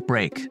a quick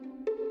break.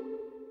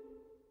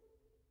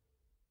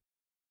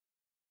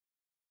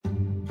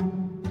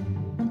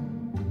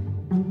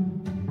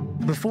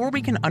 Before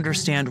we can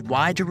understand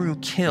why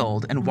Deroux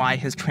killed and why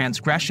his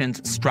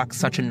transgressions struck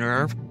such a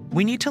nerve,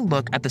 we need to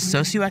look at the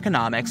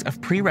socioeconomics of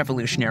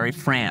pre-revolutionary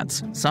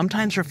France,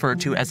 sometimes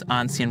referred to as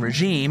Ancien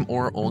Regime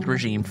or Old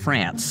Regime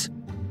France.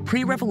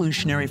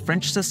 Pre-revolutionary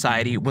French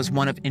society was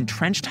one of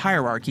entrenched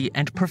hierarchy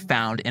and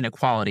profound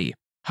inequality.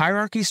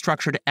 Hierarchy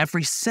structured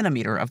every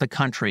centimeter of the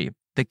country.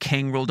 The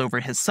king ruled over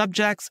his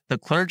subjects, the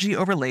clergy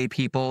over lay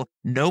people,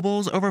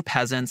 nobles over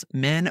peasants,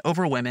 men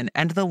over women,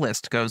 and the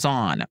list goes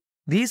on.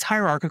 These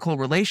hierarchical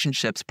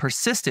relationships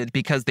persisted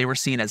because they were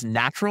seen as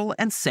natural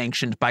and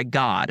sanctioned by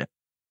God.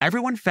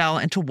 Everyone fell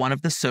into one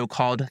of the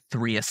so-called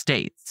 3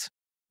 estates.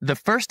 The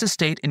first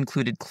estate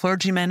included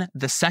clergymen,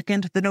 the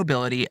second, the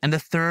nobility, and the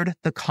third,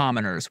 the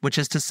commoners, which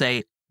is to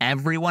say,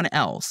 everyone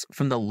else,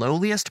 from the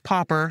lowliest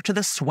pauper to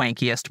the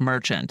swankiest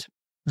merchant.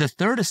 The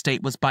third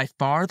estate was by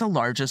far the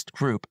largest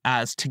group,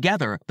 as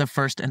together, the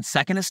first and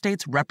second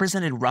estates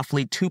represented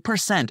roughly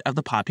 2% of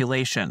the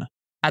population.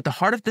 At the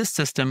heart of this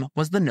system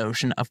was the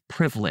notion of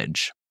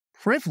privilege.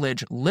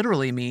 Privilege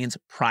literally means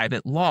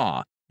private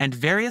law, and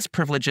various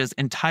privileges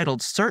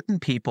entitled certain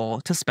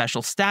people to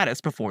special status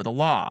before the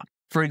law.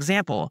 For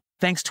example,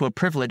 thanks to a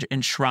privilege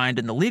enshrined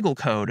in the legal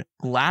code,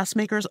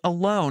 glassmakers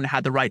alone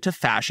had the right to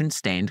fashion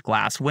stained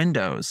glass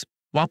windows.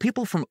 While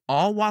people from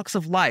all walks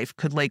of life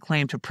could lay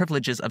claim to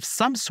privileges of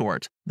some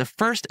sort, the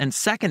first and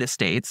second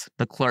estates,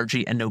 the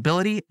clergy and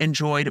nobility,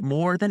 enjoyed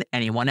more than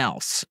anyone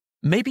else.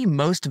 Maybe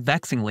most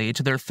vexingly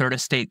to their third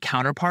estate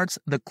counterparts,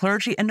 the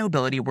clergy and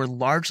nobility were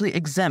largely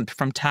exempt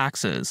from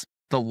taxes.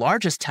 The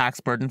largest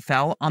tax burden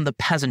fell on the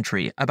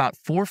peasantry, about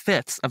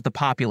 4/5 of the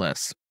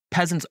populace.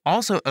 Peasants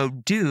also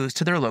owed dues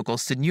to their local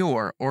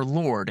seigneur or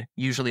lord,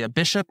 usually a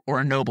bishop or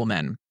a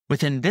nobleman.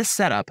 Within this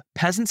setup,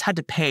 peasants had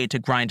to pay to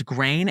grind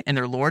grain in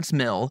their lord's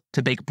mill,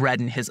 to bake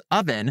bread in his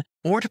oven,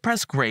 or to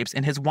press grapes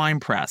in his wine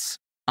press.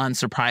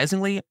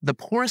 Unsurprisingly, the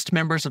poorest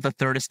members of the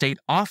Third Estate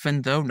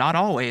often, though not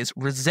always,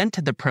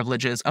 resented the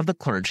privileges of the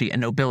clergy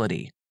and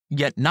nobility.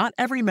 Yet not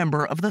every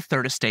member of the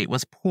Third Estate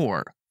was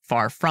poor.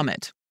 Far from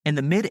it. In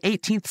the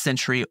mid-18th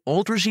century,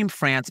 Old Regime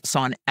France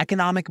saw an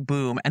economic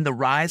boom and the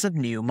rise of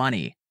new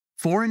money.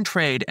 Foreign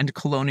trade and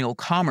colonial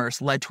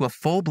commerce led to a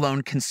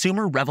full-blown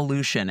consumer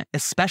revolution,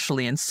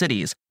 especially in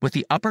cities, with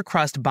the upper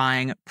crust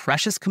buying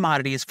precious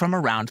commodities from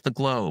around the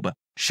globe.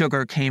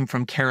 Sugar came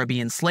from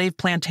Caribbean slave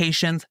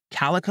plantations,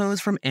 calicos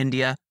from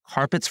India,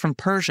 carpets from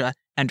Persia,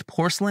 and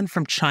porcelain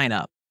from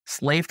China.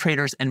 Slave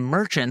traders and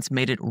merchants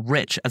made it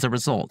rich as a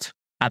result.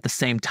 At the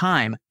same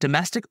time,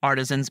 domestic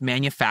artisans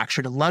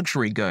manufactured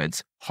luxury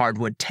goods,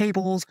 hardwood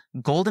tables,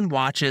 golden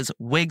watches,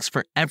 wigs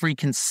for every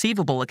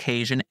conceivable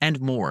occasion, and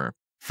more.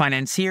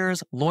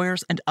 Financiers,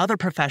 lawyers, and other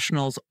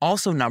professionals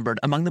also numbered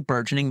among the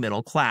burgeoning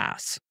middle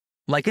class.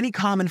 Like any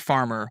common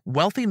farmer,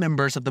 wealthy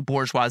members of the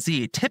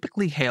bourgeoisie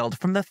typically hailed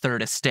from the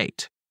Third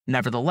Estate.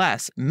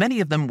 Nevertheless, many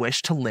of them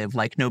wished to live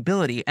like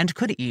nobility and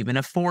could even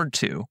afford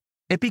to.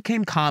 It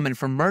became common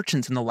for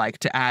merchants and the like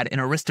to add an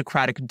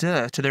aristocratic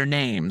de to their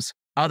names.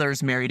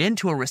 Others married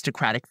into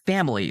aristocratic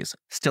families.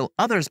 Still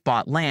others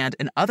bought land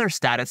and other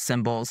status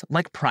symbols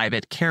like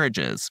private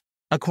carriages.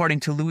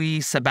 According to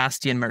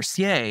Louis-Sébastien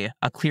Mercier,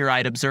 a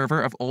clear-eyed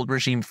observer of old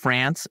regime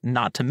France,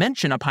 not to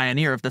mention a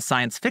pioneer of the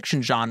science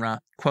fiction genre,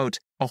 quote,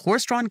 "A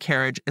horse-drawn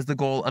carriage is the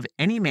goal of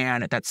any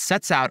man that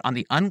sets out on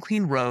the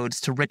unclean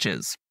roads to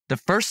riches. The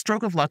first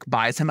stroke of luck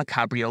buys him a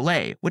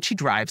cabriolet, which he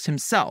drives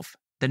himself.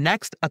 The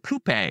next, a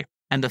coupe,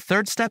 and the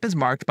third step is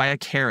marked by a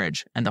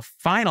carriage, and the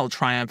final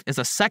triumph is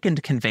a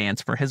second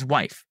conveyance for his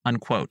wife,"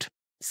 unquote.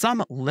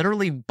 Some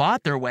literally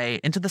bought their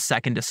way into the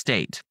second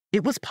estate.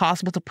 It was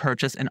possible to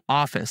purchase an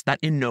office that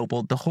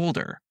ennobled the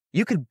holder.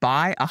 You could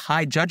buy a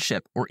high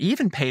judgeship or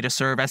even pay to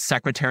serve as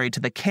secretary to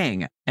the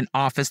king, an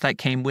office that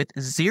came with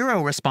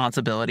zero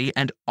responsibility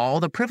and all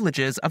the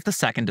privileges of the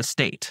second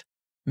estate.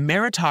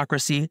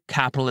 Meritocracy,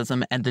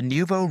 capitalism, and the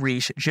nouveau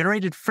riche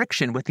generated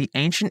friction with the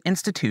ancient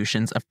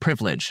institutions of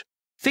privilege.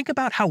 Think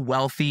about how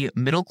wealthy,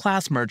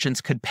 middle-class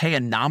merchants could pay a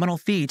nominal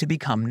fee to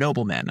become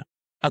noblemen.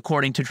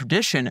 According to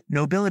tradition,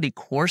 nobility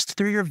coursed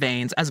through your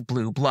veins as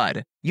blue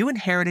blood. You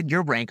inherited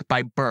your rank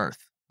by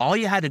birth. All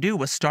you had to do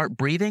was start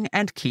breathing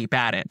and keep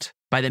at it.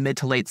 By the mid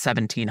to late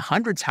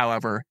 1700s,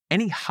 however,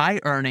 any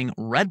high-earning,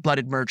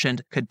 red-blooded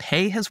merchant could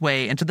pay his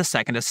way into the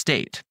second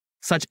estate.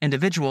 Such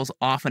individuals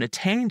often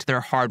attained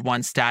their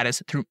hard-won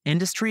status through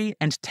industry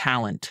and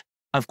talent.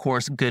 Of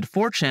course, good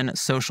fortune,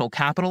 social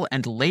capital,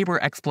 and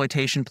labor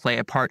exploitation play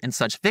a part in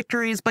such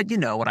victories, but you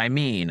know what I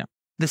mean.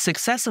 The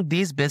success of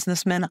these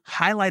businessmen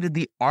highlighted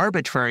the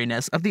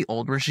arbitrariness of the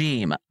old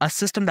regime, a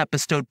system that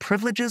bestowed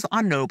privileges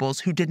on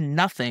nobles who did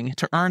nothing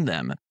to earn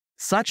them.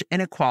 Such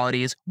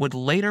inequalities would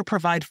later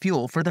provide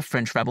fuel for the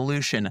French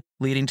Revolution,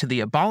 leading to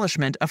the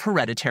abolishment of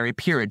hereditary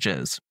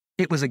peerages.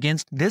 It was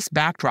against this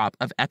backdrop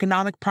of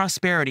economic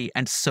prosperity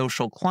and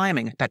social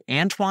climbing that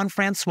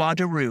Antoine-François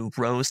Deroux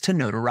rose to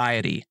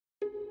notoriety.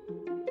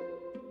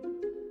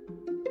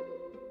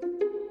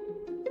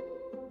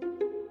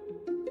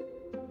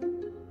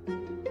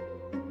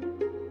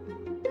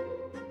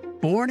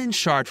 Born in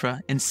Chartres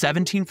in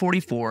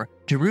 1744,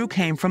 Deroux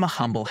came from a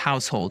humble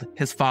household,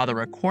 his father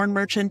a corn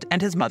merchant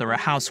and his mother a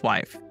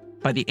housewife.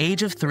 By the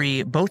age of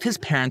 3, both his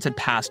parents had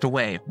passed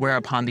away,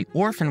 whereupon the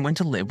orphan went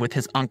to live with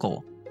his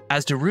uncle.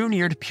 As Deroux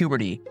neared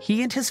puberty,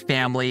 he and his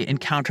family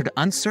encountered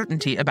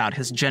uncertainty about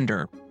his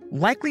gender.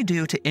 Likely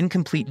due to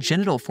incomplete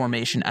genital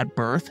formation at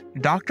birth,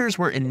 doctors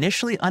were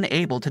initially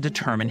unable to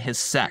determine his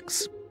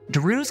sex.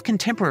 Deroux's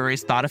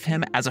contemporaries thought of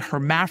him as a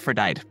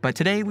hermaphrodite, but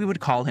today we would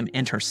call him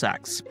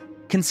intersex.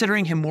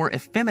 Considering him more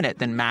effeminate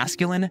than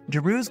masculine,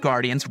 Deroux's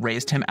guardians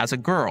raised him as a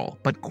girl,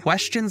 but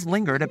questions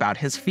lingered about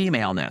his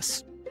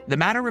femaleness. The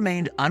matter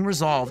remained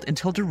unresolved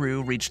until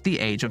Deroux reached the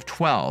age of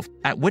 12,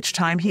 at which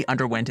time he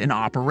underwent an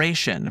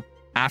operation.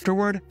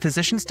 Afterward,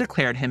 physicians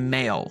declared him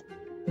male.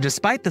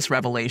 Despite this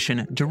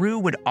revelation,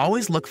 Deroux would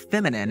always look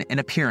feminine in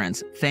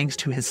appearance thanks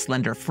to his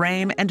slender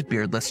frame and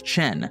beardless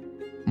chin.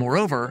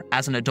 Moreover,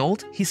 as an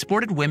adult, he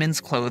sported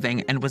women's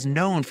clothing and was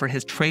known for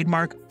his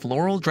trademark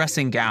floral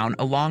dressing gown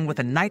along with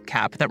a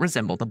nightcap that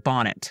resembled a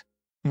bonnet.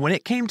 When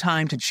it came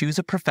time to choose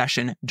a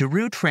profession,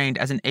 Deroux trained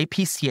as an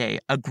épicier,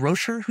 a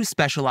grocer who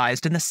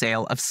specialized in the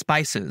sale of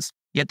spices.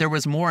 Yet there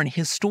was more in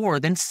his store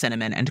than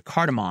cinnamon and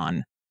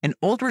cardamom. In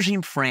old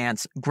regime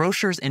France,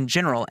 grocers in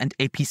general and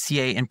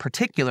épiciers in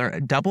particular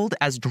doubled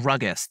as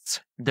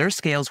druggists. Their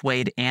scales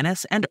weighed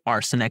anise and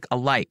arsenic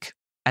alike.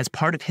 As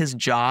part of his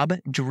job,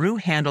 Deroux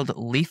handled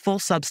lethal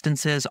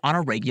substances on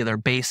a regular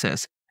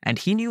basis, and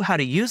he knew how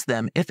to use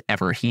them if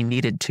ever he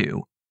needed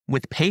to.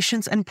 With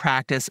patience and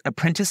practice,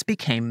 apprentice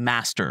became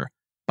master.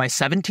 By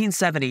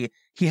 1770,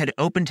 he had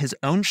opened his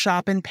own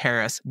shop in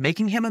Paris,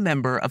 making him a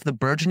member of the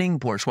burgeoning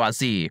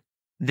bourgeoisie.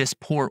 This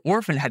poor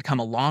orphan had come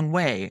a long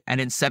way,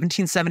 and in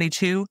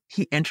 1772,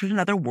 he entered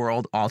another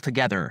world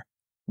altogether.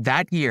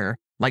 That year,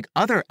 like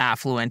other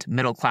affluent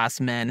middle-class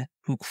men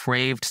who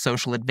craved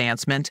social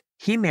advancement,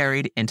 he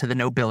married into the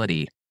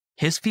nobility.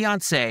 His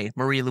fiancée,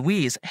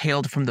 Marie-Louise,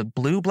 hailed from the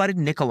blue-blooded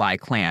Nicolai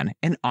clan,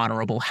 an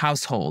honorable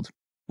household.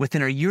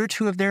 Within a year or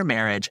two of their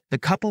marriage, the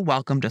couple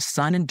welcomed a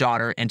son and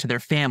daughter into their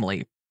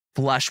family.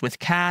 Flush with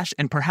cash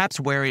and perhaps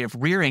wary of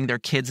rearing their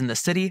kids in the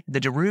city,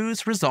 the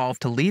Derouxs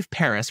resolved to leave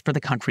Paris for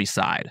the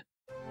countryside.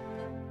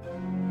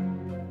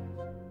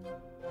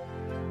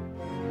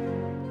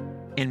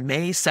 In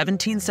May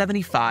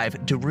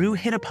 1775, Deroux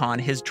hit upon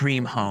his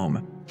dream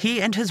home.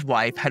 He and his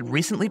wife had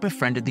recently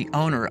befriended the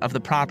owner of the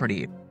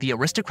property, the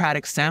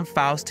aristocratic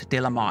Saint-Faust de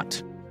la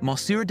Motte.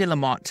 Monsieur de la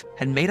Motte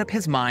had made up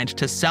his mind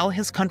to sell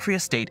his country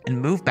estate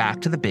and move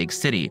back to the big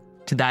city.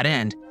 To that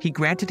end, he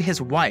granted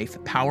his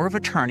wife power of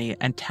attorney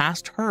and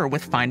tasked her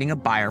with finding a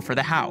buyer for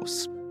the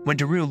house. When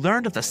Deroux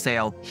learned of the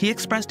sale, he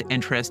expressed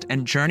interest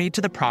and journeyed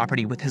to the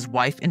property with his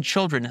wife and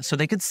children so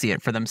they could see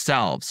it for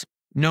themselves.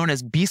 Known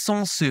as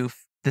Buisson-Souef,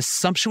 this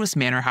sumptuous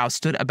manor house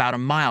stood about a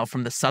mile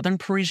from the southern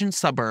Parisian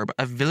suburb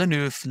of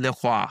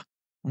Villeneuve-le-Roi.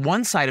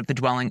 One side of the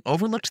dwelling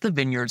overlooked the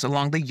vineyards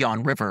along the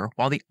Yonne River,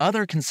 while the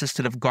other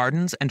consisted of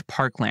gardens and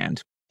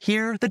parkland.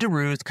 Here, the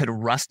Derues could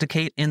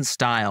rusticate in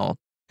style.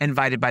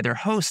 Invited by their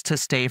hosts to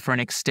stay for an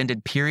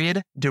extended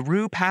period,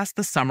 Deru passed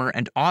the summer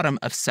and autumn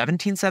of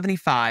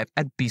 1775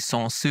 at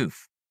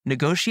Buisson-Souef,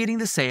 negotiating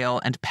the sale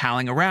and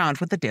palling around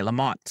with the de la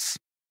Mottes.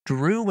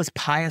 Deru was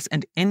pious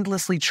and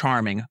endlessly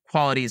charming,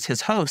 qualities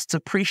his hosts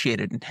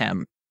appreciated in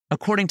him.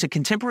 According to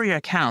contemporary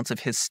accounts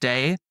of his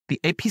stay, the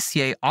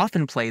épicier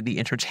often played the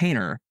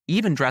entertainer,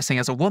 even dressing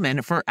as a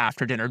woman for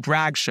after-dinner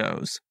drag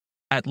shows.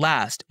 At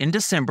last, in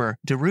December,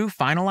 Deru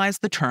finalized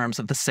the terms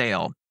of the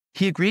sale.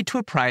 He agreed to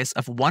a price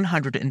of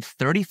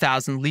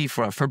 130,000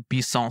 livres for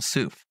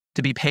Buisson-Souef,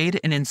 to be paid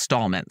in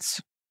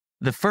installments.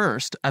 The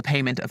first, a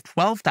payment of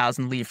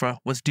 12,000 livres,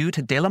 was due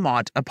to de la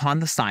Motte upon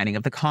the signing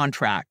of the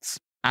contracts.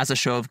 As a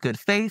show of good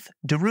faith,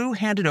 Deru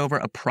handed over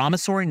a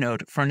promissory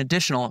note for an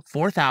additional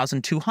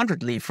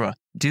 4,200 livres,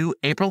 due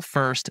April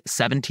 1st,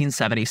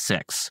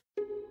 1776.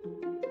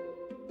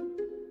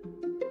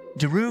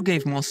 Deru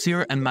gave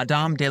Monsieur and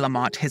Madame de la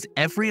Motte his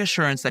every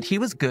assurance that he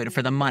was good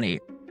for the money.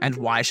 And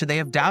why should they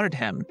have doubted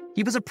him?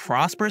 He was a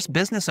prosperous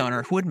business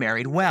owner who had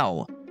married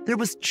well. There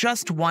was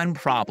just one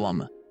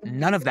problem.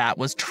 None of that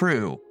was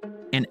true.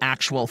 In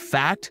actual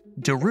fact,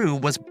 Deru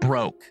was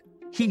broke.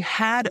 He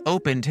had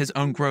opened his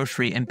own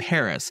grocery in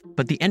Paris,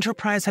 but the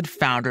enterprise had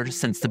foundered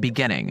since the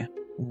beginning.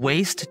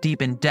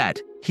 Waist-deep in debt,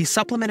 he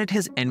supplemented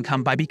his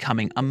income by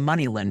becoming a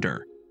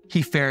moneylender.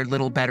 He fared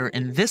little better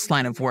in this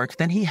line of work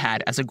than he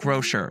had as a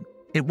grocer.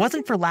 It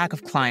wasn't for lack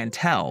of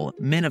clientele.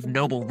 Men of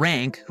noble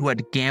rank who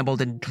had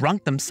gambled and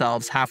drunk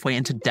themselves halfway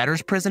into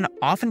debtor's prison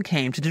often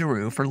came to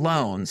Deru for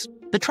loans.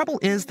 The trouble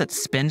is that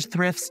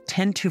spendthrifts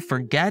tend to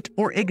forget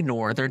or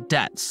ignore their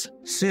debts.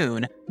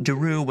 Soon,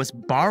 Deru was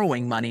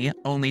borrowing money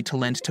only to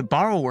lend to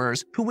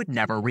borrowers who would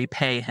never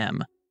repay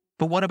him.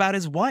 But what about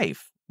his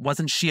wife?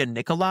 Wasn't she a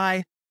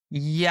Nicolai?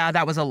 Yeah,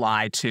 that was a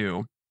lie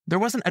too. There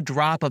wasn't a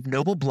drop of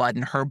noble blood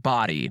in her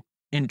body.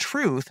 In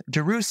truth,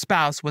 Deru's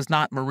spouse was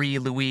not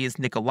Marie-Louise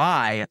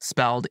Nicolai,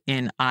 spelled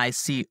Nicolai,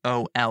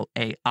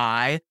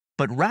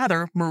 but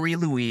rather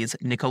Marie-Louise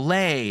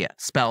Nicolais,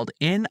 spelled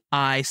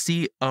Nicolais.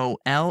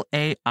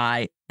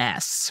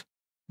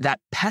 That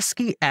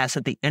pesky S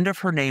at the end of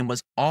her name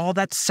was all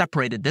that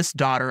separated this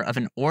daughter of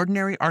an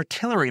ordinary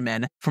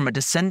artilleryman from a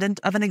descendant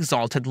of an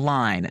exalted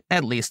line,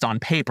 at least on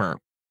paper.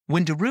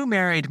 When Deru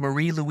married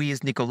Marie-Louise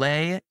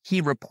Nicolais, he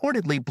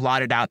reportedly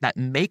blotted out that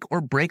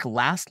make-or-break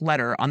last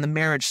letter on the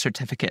marriage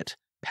certificate,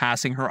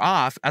 passing her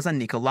off as a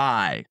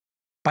Nicolai.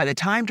 By the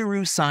time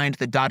Deru signed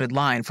the dotted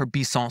line for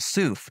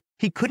Buisson-Souef,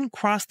 he couldn't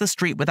cross the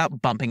street without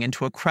bumping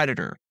into a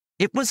creditor.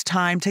 It was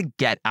time to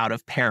get out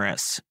of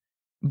Paris.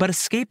 But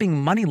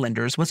escaping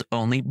moneylenders was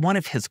only one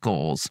of his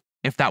goals.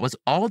 If that was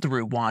all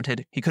Deru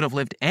wanted, he could have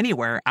lived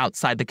anywhere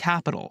outside the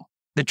capital.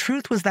 The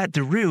truth was that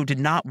Deru did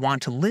not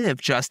want to live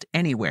just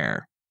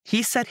anywhere.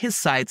 He set his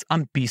sights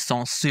on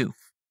Buisson-Souef.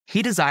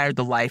 He desired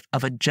the life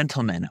of a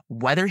gentleman,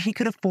 whether he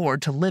could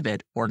afford to live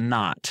it or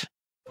not.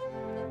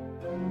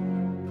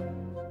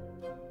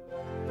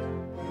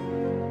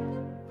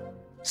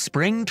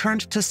 Spring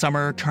turned to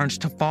summer, turned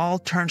to fall,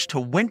 turned to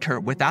winter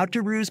without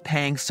Deru's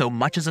paying so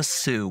much as a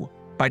sou.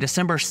 By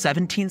December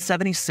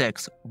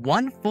 1776,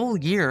 1 full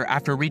year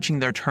after reaching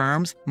their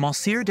terms,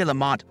 Monsieur de la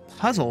Motte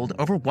puzzled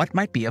over what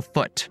might be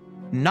afoot.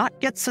 Not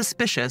yet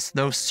suspicious,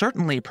 though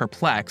certainly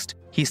perplexed,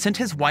 he sent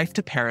his wife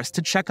to Paris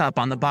to check up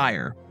on the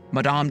buyer.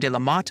 Madame de la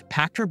Motte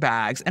packed her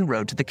bags and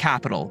rode to the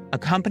capital,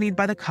 accompanied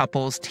by the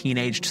couple's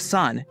teenaged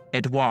son,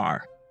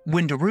 Edouard.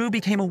 When Deru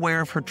became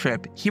aware of her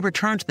trip, he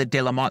returned the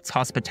de la Motte's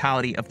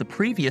hospitality of the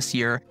previous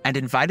year and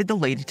invited the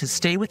lady to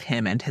stay with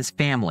him and his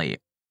family.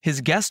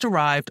 His guest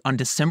arrived on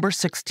December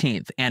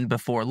 16th, and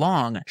before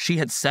long, she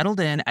had settled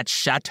in at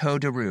Chateau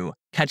Deru,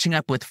 catching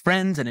up with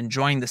friends and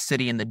enjoying the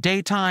city in the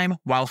daytime,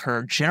 while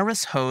her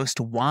generous host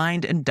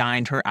wined and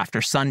dined her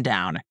after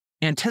sundown.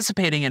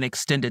 Anticipating an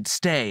extended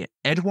stay,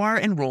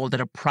 Edouard enrolled at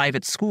a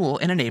private school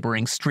in a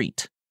neighboring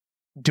street.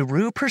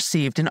 Deru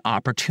perceived an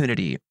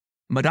opportunity.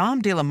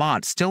 Madame de la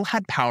Motte still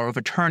had power of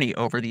attorney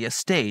over the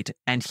estate,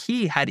 and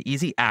he had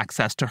easy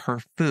access to her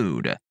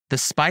food. The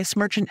spice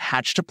merchant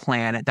hatched a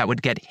plan that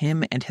would get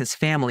him and his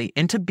family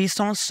into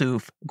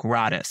Buisson-Souef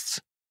gratis.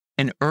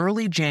 In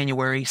early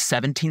January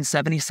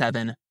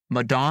 1777,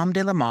 Madame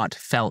de la Motte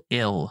fell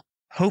ill.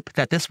 Hope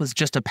that this was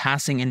just a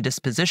passing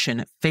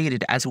indisposition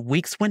faded as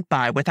weeks went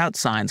by without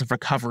signs of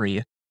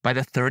recovery. By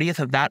the 30th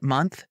of that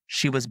month,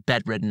 she was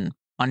bedridden.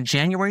 On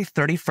January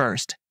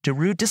 31st,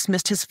 Deru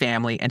dismissed his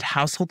family and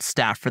household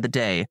staff for the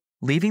day,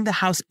 leaving the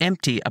house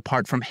empty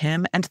apart from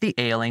him and the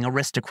ailing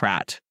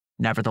aristocrat.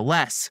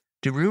 Nevertheless,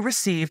 Deru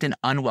received an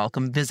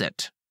unwelcome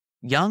visit.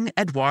 Young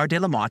Edouard de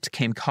la Motte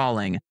came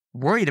calling,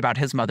 worried about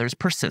his mother's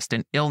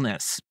persistent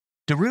illness.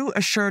 Deru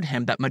assured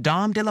him that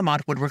Madame de la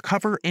Motte would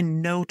recover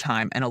in no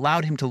time and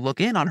allowed him to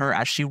look in on her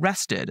as she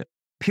rested.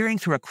 Peering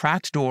through a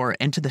cracked door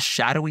into the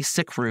shadowy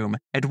sick room,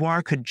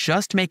 Edouard could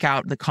just make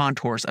out the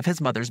contours of his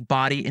mother's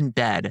body in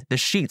bed, the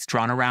sheets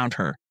drawn around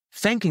her.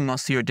 Thanking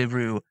Monsieur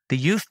Deru, the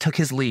youth took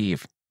his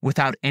leave.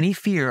 Without any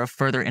fear of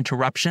further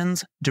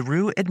interruptions,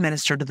 Deroux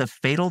administered the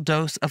fatal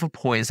dose of a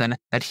poison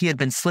that he had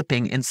been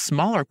slipping in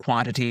smaller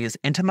quantities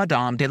into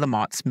Madame de la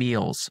Motte's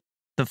meals.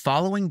 The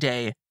following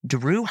day,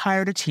 Deroux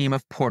hired a team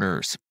of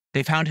porters.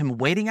 They found him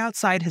waiting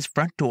outside his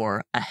front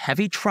door, a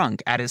heavy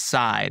trunk at his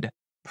side.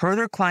 Per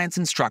their client's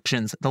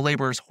instructions, the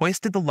laborers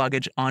hoisted the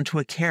luggage onto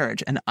a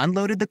carriage and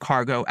unloaded the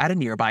cargo at a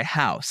nearby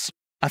house.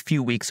 A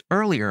few weeks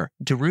earlier,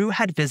 Deroux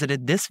had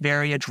visited this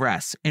very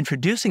address,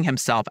 introducing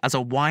himself as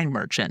a wine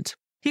merchant.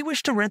 He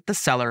wished to rent the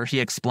cellar, he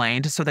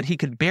explained, so that he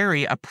could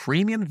bury a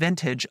premium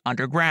vintage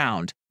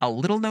underground, a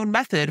little-known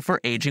method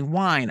for aging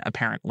wine,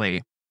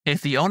 apparently.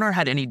 If the owner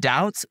had any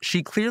doubts,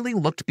 she clearly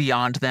looked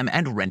beyond them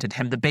and rented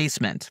him the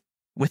basement.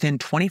 Within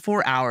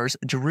 24 hours,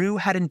 Deroux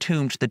had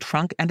entombed the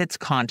trunk and its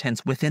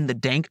contents within the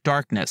dank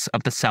darkness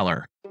of the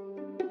cellar.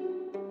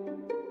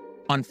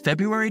 On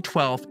February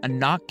 12th, a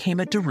knock came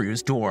at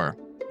Deroux's door.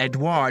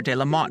 Edouard de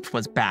la Motte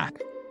was back,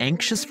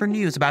 anxious for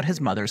news about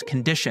his mother's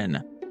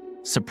condition.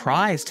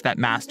 Surprised that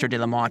Master de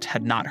la Motte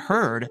had not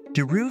heard,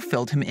 Deroux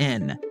filled him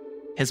in.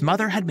 His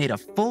mother had made a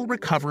full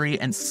recovery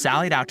and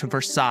sallied out to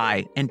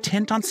Versailles,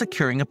 intent on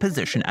securing a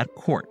position at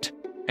court.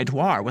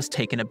 Edouard was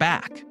taken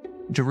aback.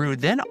 Deroux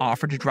then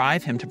offered to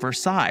drive him to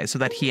Versailles so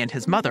that he and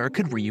his mother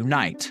could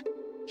reunite.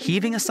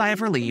 Heaving a sigh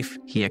of relief,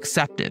 he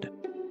accepted.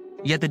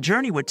 Yet the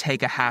journey would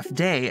take a half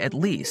day at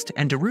least,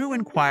 and Deroux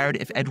inquired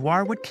if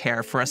Edouard would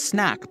care for a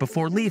snack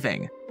before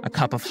leaving. A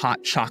cup of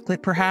hot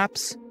chocolate,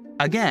 perhaps?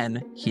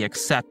 Again, he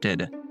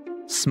accepted.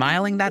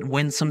 Smiling that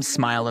winsome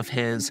smile of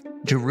his,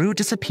 Deroux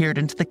disappeared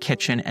into the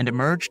kitchen and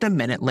emerged a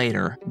minute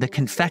later, the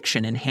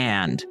confection in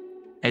hand.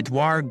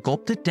 Edouard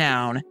gulped it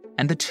down,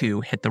 and the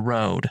two hit the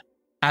road.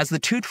 As the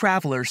two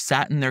travelers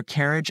sat in their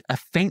carriage, a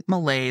faint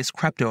malaise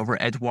crept over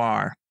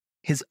Edouard.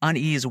 His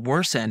unease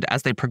worsened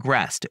as they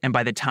progressed, and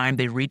by the time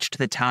they reached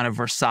the town of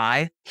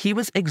Versailles, he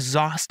was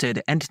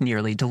exhausted and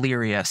nearly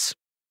delirious.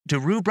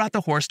 Deroux brought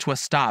the horse to a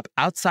stop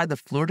outside the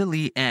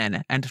Fleur-de-Lis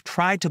Inn and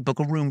tried to book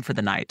a room for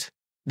the night.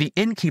 The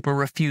innkeeper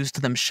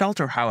refused them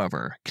shelter,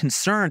 however,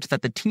 concerned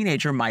that the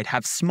teenager might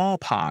have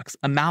smallpox,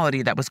 a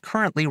malady that was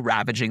currently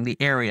ravaging the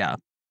area.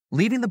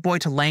 Leaving the boy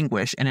to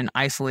languish in an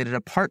isolated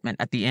apartment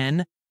at the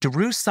inn,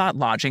 Deroux sought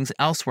lodgings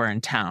elsewhere in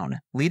town,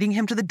 leading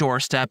him to the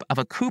doorstep of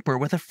a cooper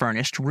with a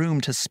furnished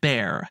room to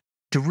spare.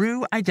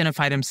 Deroux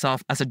identified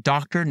himself as a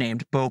doctor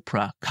named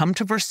Beaupre, come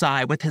to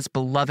Versailles with his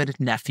beloved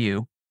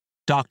nephew.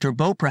 Dr.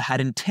 Beaupre had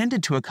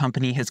intended to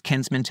accompany his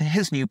kinsman to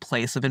his new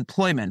place of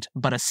employment,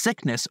 but a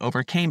sickness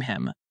overcame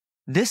him.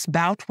 This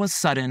bout was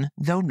sudden,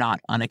 though not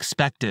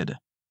unexpected.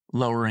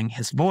 Lowering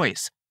his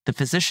voice, the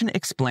physician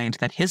explained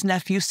that his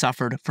nephew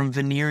suffered from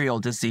venereal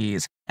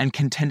disease and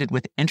contended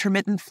with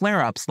intermittent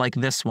flare-ups like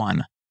this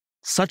one.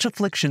 Such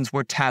afflictions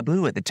were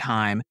taboo at the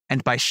time,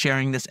 and by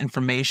sharing this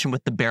information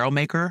with the barrel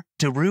maker,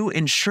 Deroux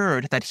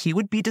ensured that he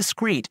would be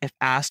discreet if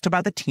asked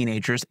about the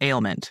teenager's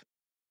ailment.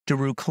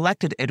 Deroux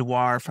collected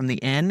Edouard from the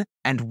inn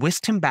and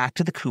whisked him back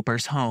to the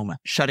cooper's home,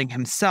 shutting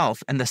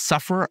himself and the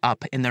sufferer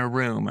up in their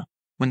room.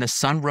 When the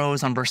sun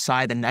rose on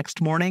Versailles the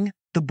next morning,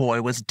 the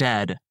boy was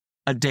dead.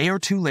 A day or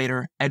two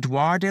later,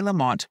 Edouard de la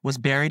Motte was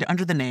buried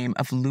under the name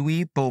of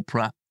Louis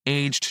Beaupre,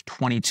 aged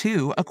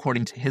 22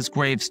 according to his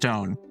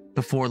gravestone.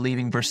 Before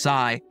leaving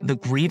Versailles, the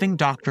grieving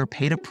doctor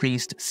paid a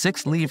priest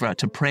 6 livres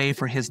to pray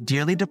for his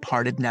dearly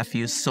departed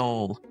nephew's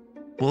soul.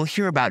 We'll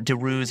hear about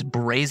Deroux's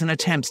brazen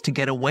attempts to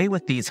get away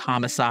with these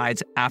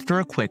homicides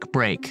after a quick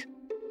break.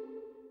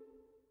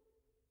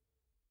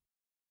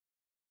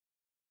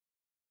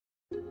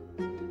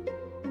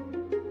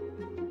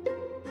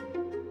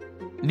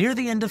 Near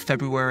the end of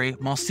February,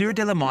 Monsieur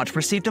de la Motte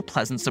received a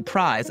pleasant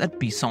surprise at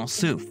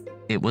Buisson-Souef.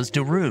 It was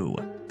Deroux.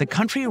 The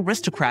country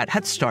aristocrat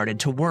had started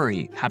to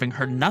worry, having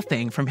heard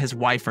nothing from his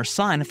wife or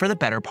son for the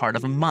better part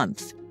of a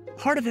month.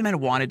 Part of him had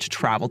wanted to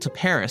travel to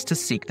Paris to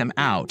seek them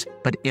out,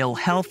 but ill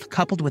health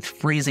coupled with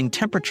freezing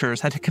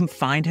temperatures had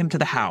confined him to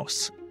the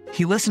house.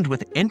 He listened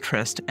with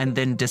interest and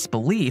then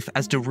disbelief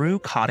as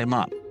Deroux caught him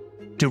up.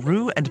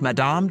 Deroux and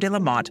Madame de la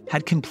Motte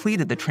had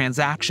completed the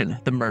transaction,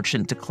 the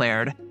merchant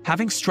declared,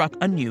 having struck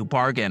a new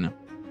bargain.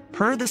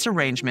 Per this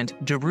arrangement,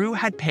 Deroux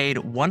had paid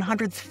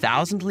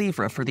 100,000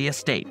 livres for the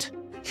estate.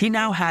 He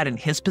now had in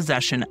his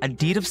possession a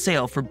deed of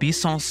sale for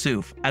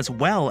Buisson-Souef, as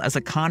well as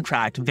a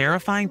contract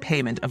verifying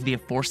payment of the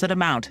aforesaid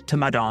amount to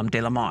Madame de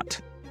la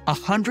Motte.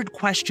 100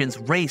 questions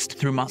raced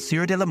through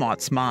Monsieur de la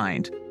Motte's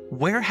mind.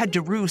 Where had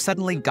Deroux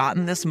suddenly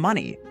gotten this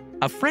money?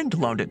 A friend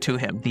loaned it to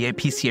him, the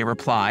épicier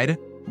replied.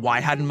 Why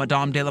hadn't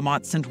Madame de la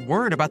Motte sent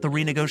word about the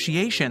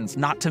renegotiations,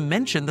 not to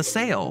mention the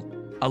sale?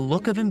 A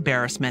look of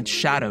embarrassment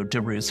shadowed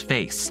Deroux's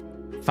face.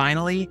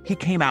 Finally, he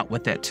came out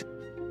with it.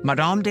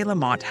 Madame de la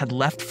Motte had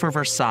left for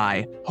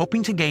Versailles,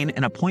 hoping to gain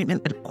an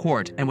appointment at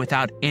court and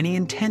without any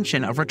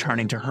intention of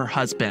returning to her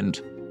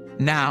husband.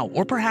 Now,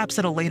 or perhaps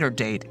at a later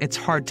date, it's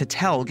hard to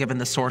tell given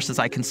the sources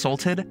I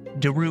consulted,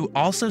 Deroux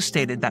also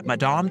stated that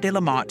Madame de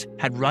la Motte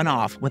had run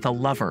off with a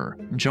lover,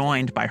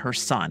 joined by her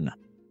son.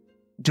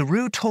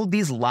 Deroux told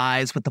these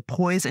lies with the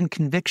poise and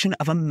conviction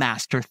of a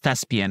master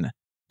thespian.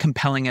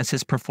 Compelling as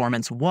his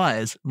performance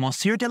was,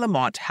 Monsieur de la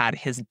Motte had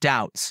his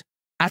doubts.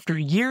 After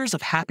years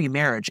of happy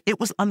marriage, it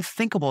was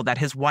unthinkable that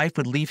his wife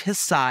would leave his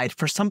side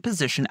for some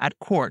position at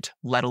court,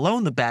 let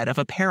alone the bed of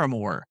a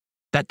paramour.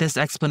 That this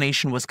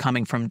explanation was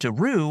coming from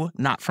Deroux,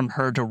 not from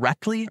her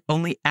directly,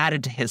 only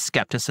added to his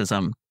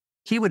skepticism.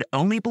 He would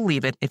only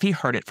believe it if he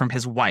heard it from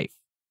his wife.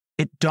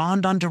 It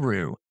dawned on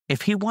Deroux,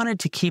 if he wanted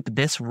to keep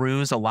this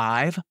ruse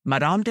alive,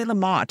 Madame de la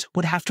Motte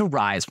would have to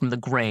rise from the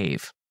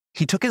grave.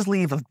 He took his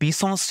leave of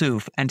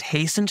Buisson-Souef and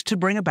hastened to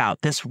bring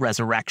about this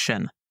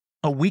resurrection.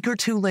 A week or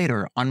two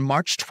later, on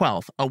March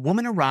 12th, a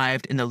woman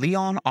arrived in the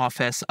Lyon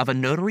office of a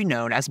notary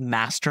known as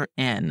Master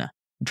N.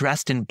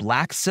 Dressed in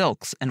black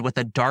silks and with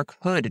a dark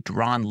hood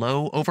drawn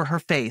low over her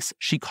face,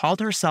 she called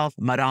herself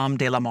Madame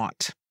de la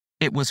Motte.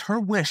 It was her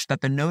wish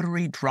that the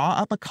notary draw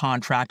up a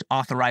contract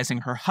authorizing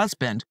her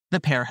husband, the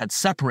pair had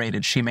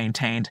separated, she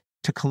maintained,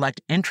 to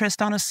collect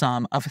interest on a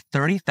sum of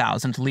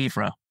 30,000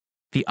 livres.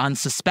 The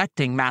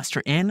unsuspecting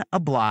Master N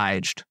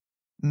obliged.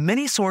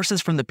 Many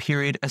sources from the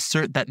period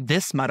assert that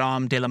this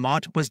Madame de la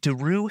Motte was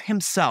Deroux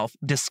himself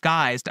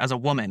disguised as a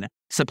woman,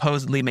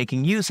 supposedly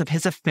making use of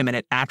his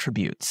effeminate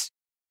attributes.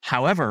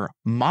 However,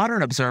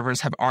 modern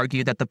observers have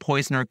argued that the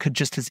poisoner could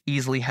just as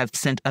easily have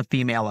sent a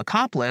female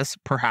accomplice,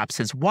 perhaps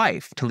his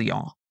wife, to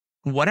Lyon.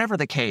 Whatever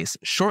the case,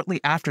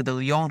 shortly after the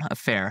Lyon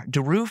affair,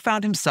 Deroux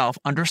found himself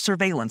under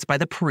surveillance by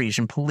the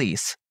Parisian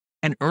police.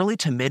 And early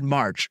to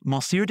mid-March,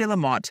 Monsieur de la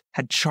Motte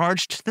had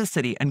charged the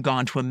city and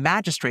gone to a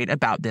magistrate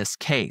about this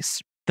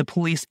case. The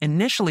police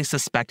initially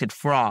suspected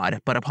fraud,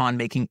 but upon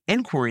making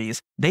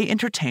inquiries, they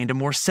entertained a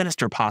more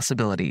sinister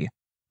possibility.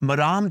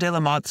 Madame de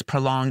la Motte's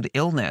prolonged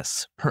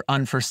illness, her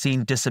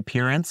unforeseen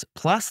disappearance,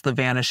 plus the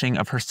vanishing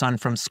of her son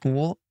from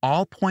school,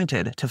 all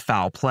pointed to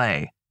foul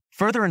play.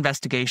 Further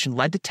investigation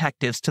led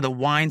detectives to the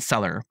wine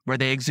cellar, where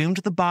they exhumed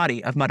the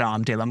body of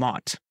Madame de la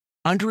Motte.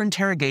 Under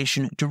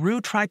interrogation,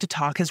 Deroux tried to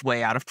talk his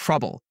way out of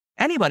trouble.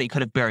 Anybody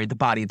could have buried the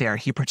body there,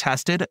 he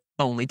protested,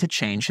 only to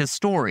change his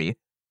story.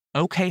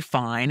 Okay,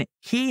 fine,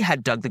 he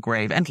had dug the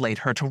grave and laid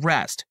her to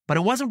rest, but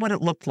it wasn't what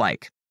it looked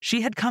like.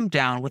 She had come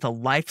down with a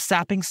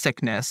life-sapping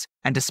sickness,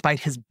 and despite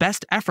his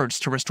best efforts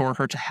to restore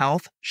her to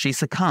health, she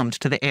succumbed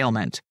to the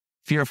ailment.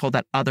 Fearful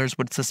that others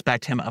would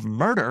suspect him of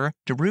murder,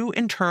 Deroux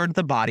interred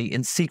the body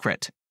in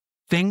secret.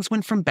 Things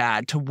went from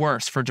bad to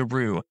worse for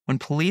Deroux when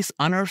police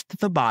unearthed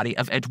the body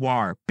of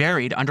Edouard,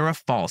 buried under a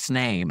false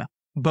name.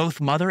 Both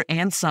mother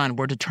and son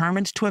were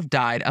determined to have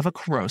died of a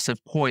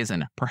corrosive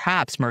poison,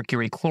 perhaps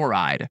mercury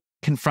chloride.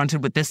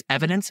 Confronted with this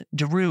evidence,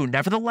 Deroux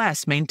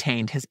nevertheless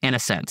maintained his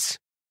innocence.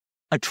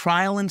 A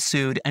trial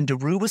ensued, and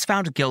Deroux was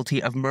found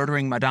guilty of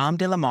murdering Madame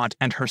de la Motte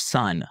and her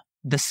son.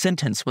 The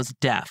sentence was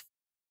death.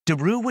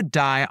 Deroux would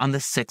die on the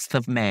 6th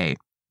of May.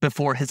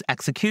 Before his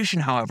execution,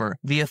 however,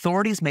 the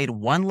authorities made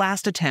one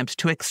last attempt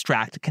to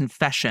extract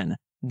confession,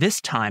 this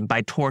time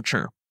by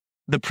torture.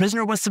 The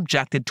prisoner was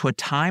subjected to a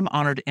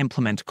time-honored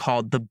implement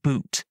called the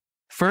boot.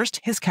 First,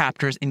 his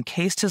captors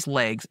encased his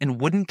legs in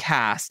wooden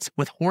casts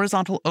with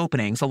horizontal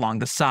openings along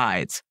the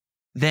sides.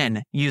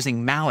 Then,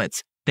 using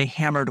mallets, they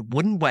hammered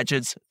wooden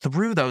wedges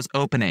through those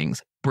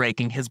openings,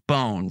 breaking his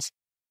bones.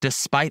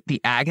 Despite the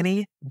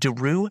agony,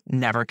 Deroux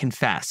never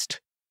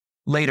confessed.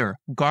 Later,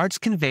 guards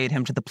conveyed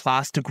him to the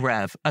Place de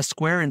Grève, a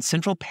square in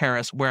central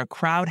Paris where a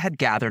crowd had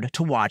gathered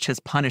to watch his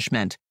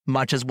punishment,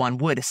 much as one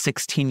would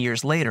 16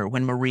 years later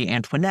when Marie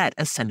Antoinette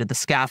ascended the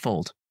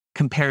scaffold.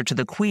 Compared to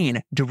the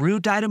Queen, Deroux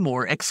died a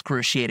more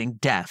excruciating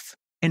death.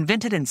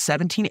 Invented in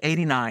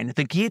 1789,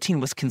 the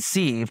guillotine was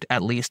conceived,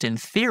 at least in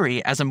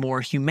theory, as a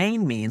more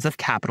humane means of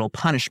capital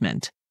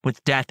punishment,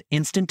 with death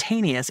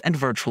instantaneous and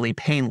virtually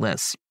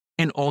painless.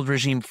 In old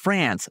regime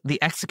France,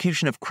 the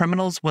execution of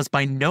criminals was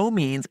by no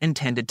means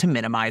intended to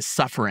minimize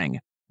suffering.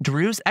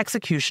 Deroux's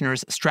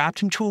executioners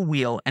strapped him to a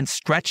wheel and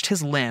stretched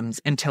his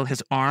limbs until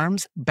his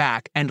arms,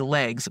 back, and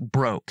legs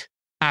broke.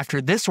 After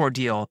this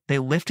ordeal, they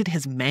lifted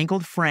his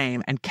mangled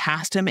frame and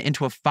cast him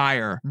into a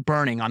fire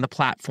burning on the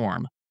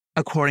platform.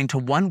 According to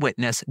one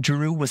witness,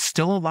 Deroux was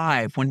still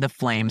alive when the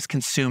flames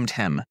consumed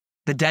him.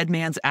 The dead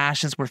man's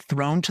ashes were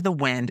thrown to the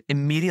wind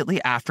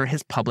immediately after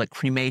his public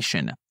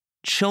cremation.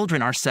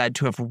 Children are said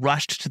to have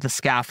rushed to the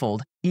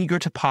scaffold, eager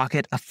to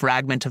pocket a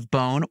fragment of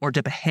bone or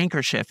dip a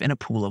handkerchief in a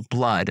pool of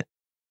blood.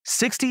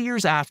 60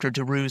 years after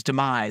Deroux's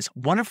demise,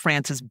 one of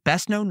France's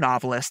best-known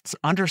novelists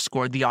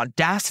underscored the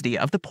audacity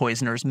of the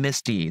poisoner's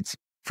misdeeds.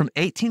 From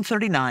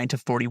 1839 to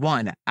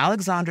 41,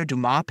 Alexandre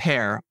Dumas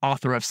père,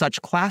 author of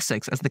such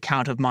classics as The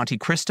Count of Monte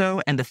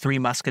Cristo and The Three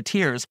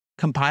Musketeers,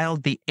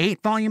 compiled the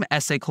 8-volume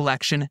essay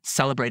collection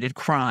Celebrated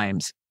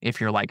Crimes. If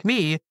you're like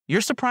me,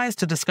 you're surprised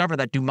to discover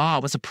that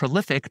Dumas was a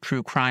prolific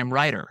true crime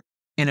writer.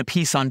 In a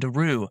piece on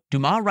Deroux,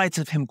 Dumas writes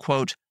of him,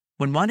 quote,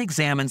 "When one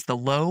examines the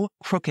low,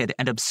 crooked,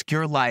 and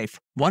obscure life,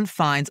 one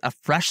finds a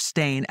fresh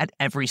stain at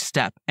every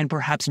step, and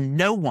perhaps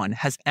no one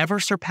has ever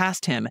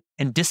surpassed him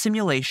in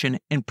dissimulation,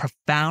 in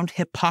profound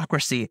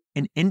hypocrisy,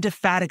 in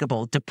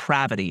indefatigable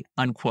depravity,"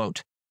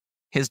 unquote.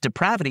 His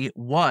depravity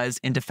was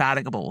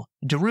indefatigable.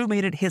 Deroux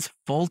made it his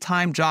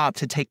full-time job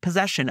to take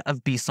possession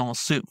of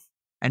Buisson-Souef.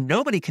 and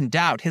nobody can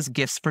doubt his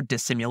gifts for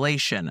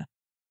dissimulation.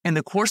 In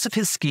the course of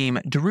his scheme,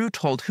 Deroux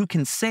told who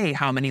can say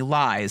how many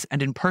lies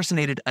and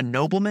impersonated a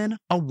nobleman,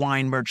 a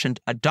wine merchant,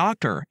 a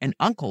doctor, an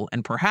uncle,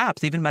 and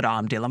perhaps even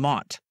Madame de la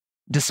Motte.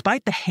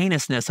 Despite the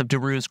heinousness of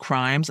Deroux's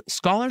crimes,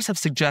 scholars have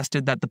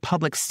suggested that the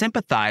public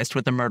sympathized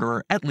with the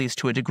murderer at least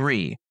to a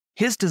degree.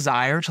 His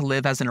desire to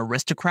live as an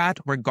aristocrat,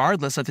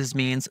 regardless of his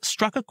means,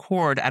 struck a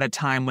chord at a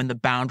time when the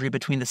boundary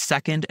between the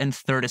second and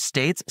third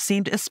estates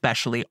seemed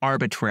especially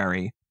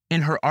arbitrary.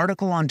 In her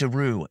article on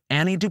Deroux,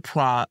 Annie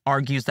Duprat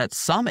argues that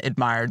some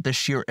admired the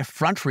sheer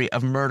effrontery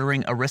of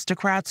murdering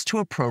aristocrats to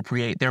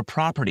appropriate their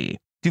property.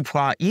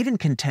 Duprat even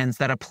contends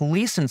that a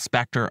police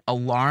inspector,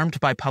 alarmed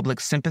by public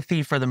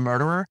sympathy for the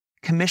murderer,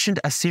 commissioned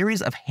a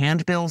series of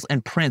handbills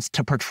and prints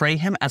to portray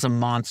him as a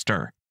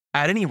monster.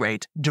 At any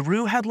rate,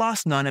 Deroux had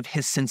lost none of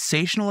his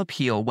sensational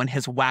appeal when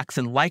his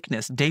waxen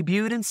likeness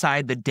debuted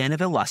inside the den of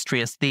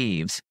Illustrious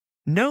Thieves.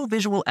 No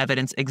visual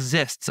evidence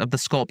exists of the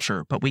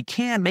sculpture, but we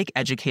can make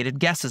educated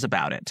guesses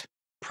about it.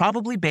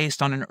 Probably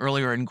based on an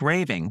earlier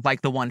engraving,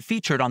 like the one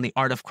featured on the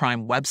Art of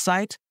Crime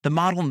website, the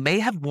model may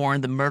have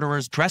worn the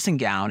murderer's dressing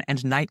gown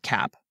and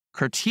nightcap.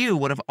 Curtius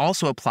would have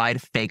also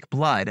applied fake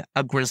blood,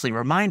 a grisly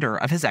reminder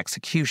of his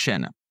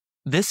execution.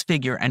 This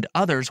figure and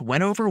others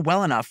went over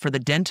well enough for the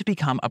den to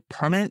become a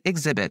permanent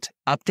exhibit,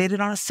 updated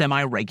on a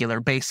semi-regular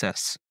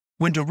basis.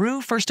 When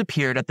Deroux first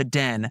appeared at the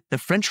den, the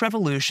French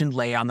Revolution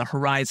lay on the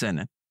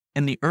horizon.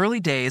 In the early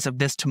days of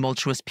this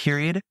tumultuous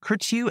period,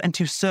 Curtius and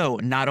Tussaud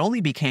not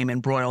only became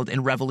embroiled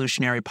in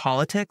revolutionary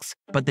politics,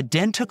 but the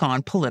den took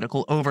on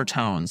political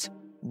overtones.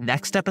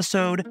 Next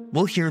episode,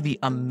 we'll hear the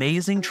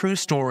amazing true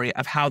story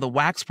of how the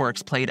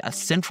waxworks played a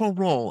central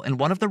role in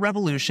one of the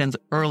revolution's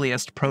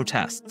earliest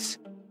protests.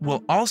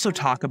 We'll also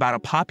talk about a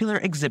popular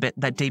exhibit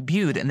that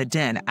debuted in the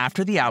den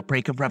after the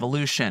outbreak of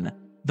revolution,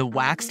 the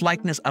wax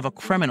likeness of a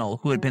criminal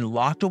who had been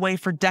locked away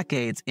for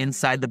decades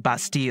inside the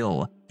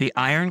Bastille, the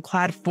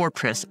ironclad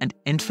fortress and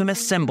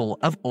infamous symbol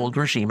of old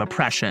regime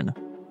oppression.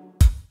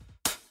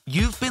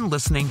 You've been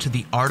listening to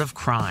The Art of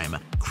Crime,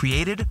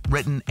 created,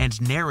 written,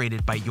 and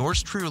narrated by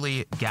yours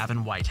truly,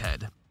 Gavin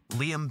Whitehead.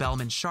 Liam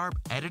Bellman Sharp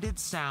edited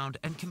sound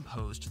and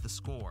composed the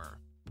score.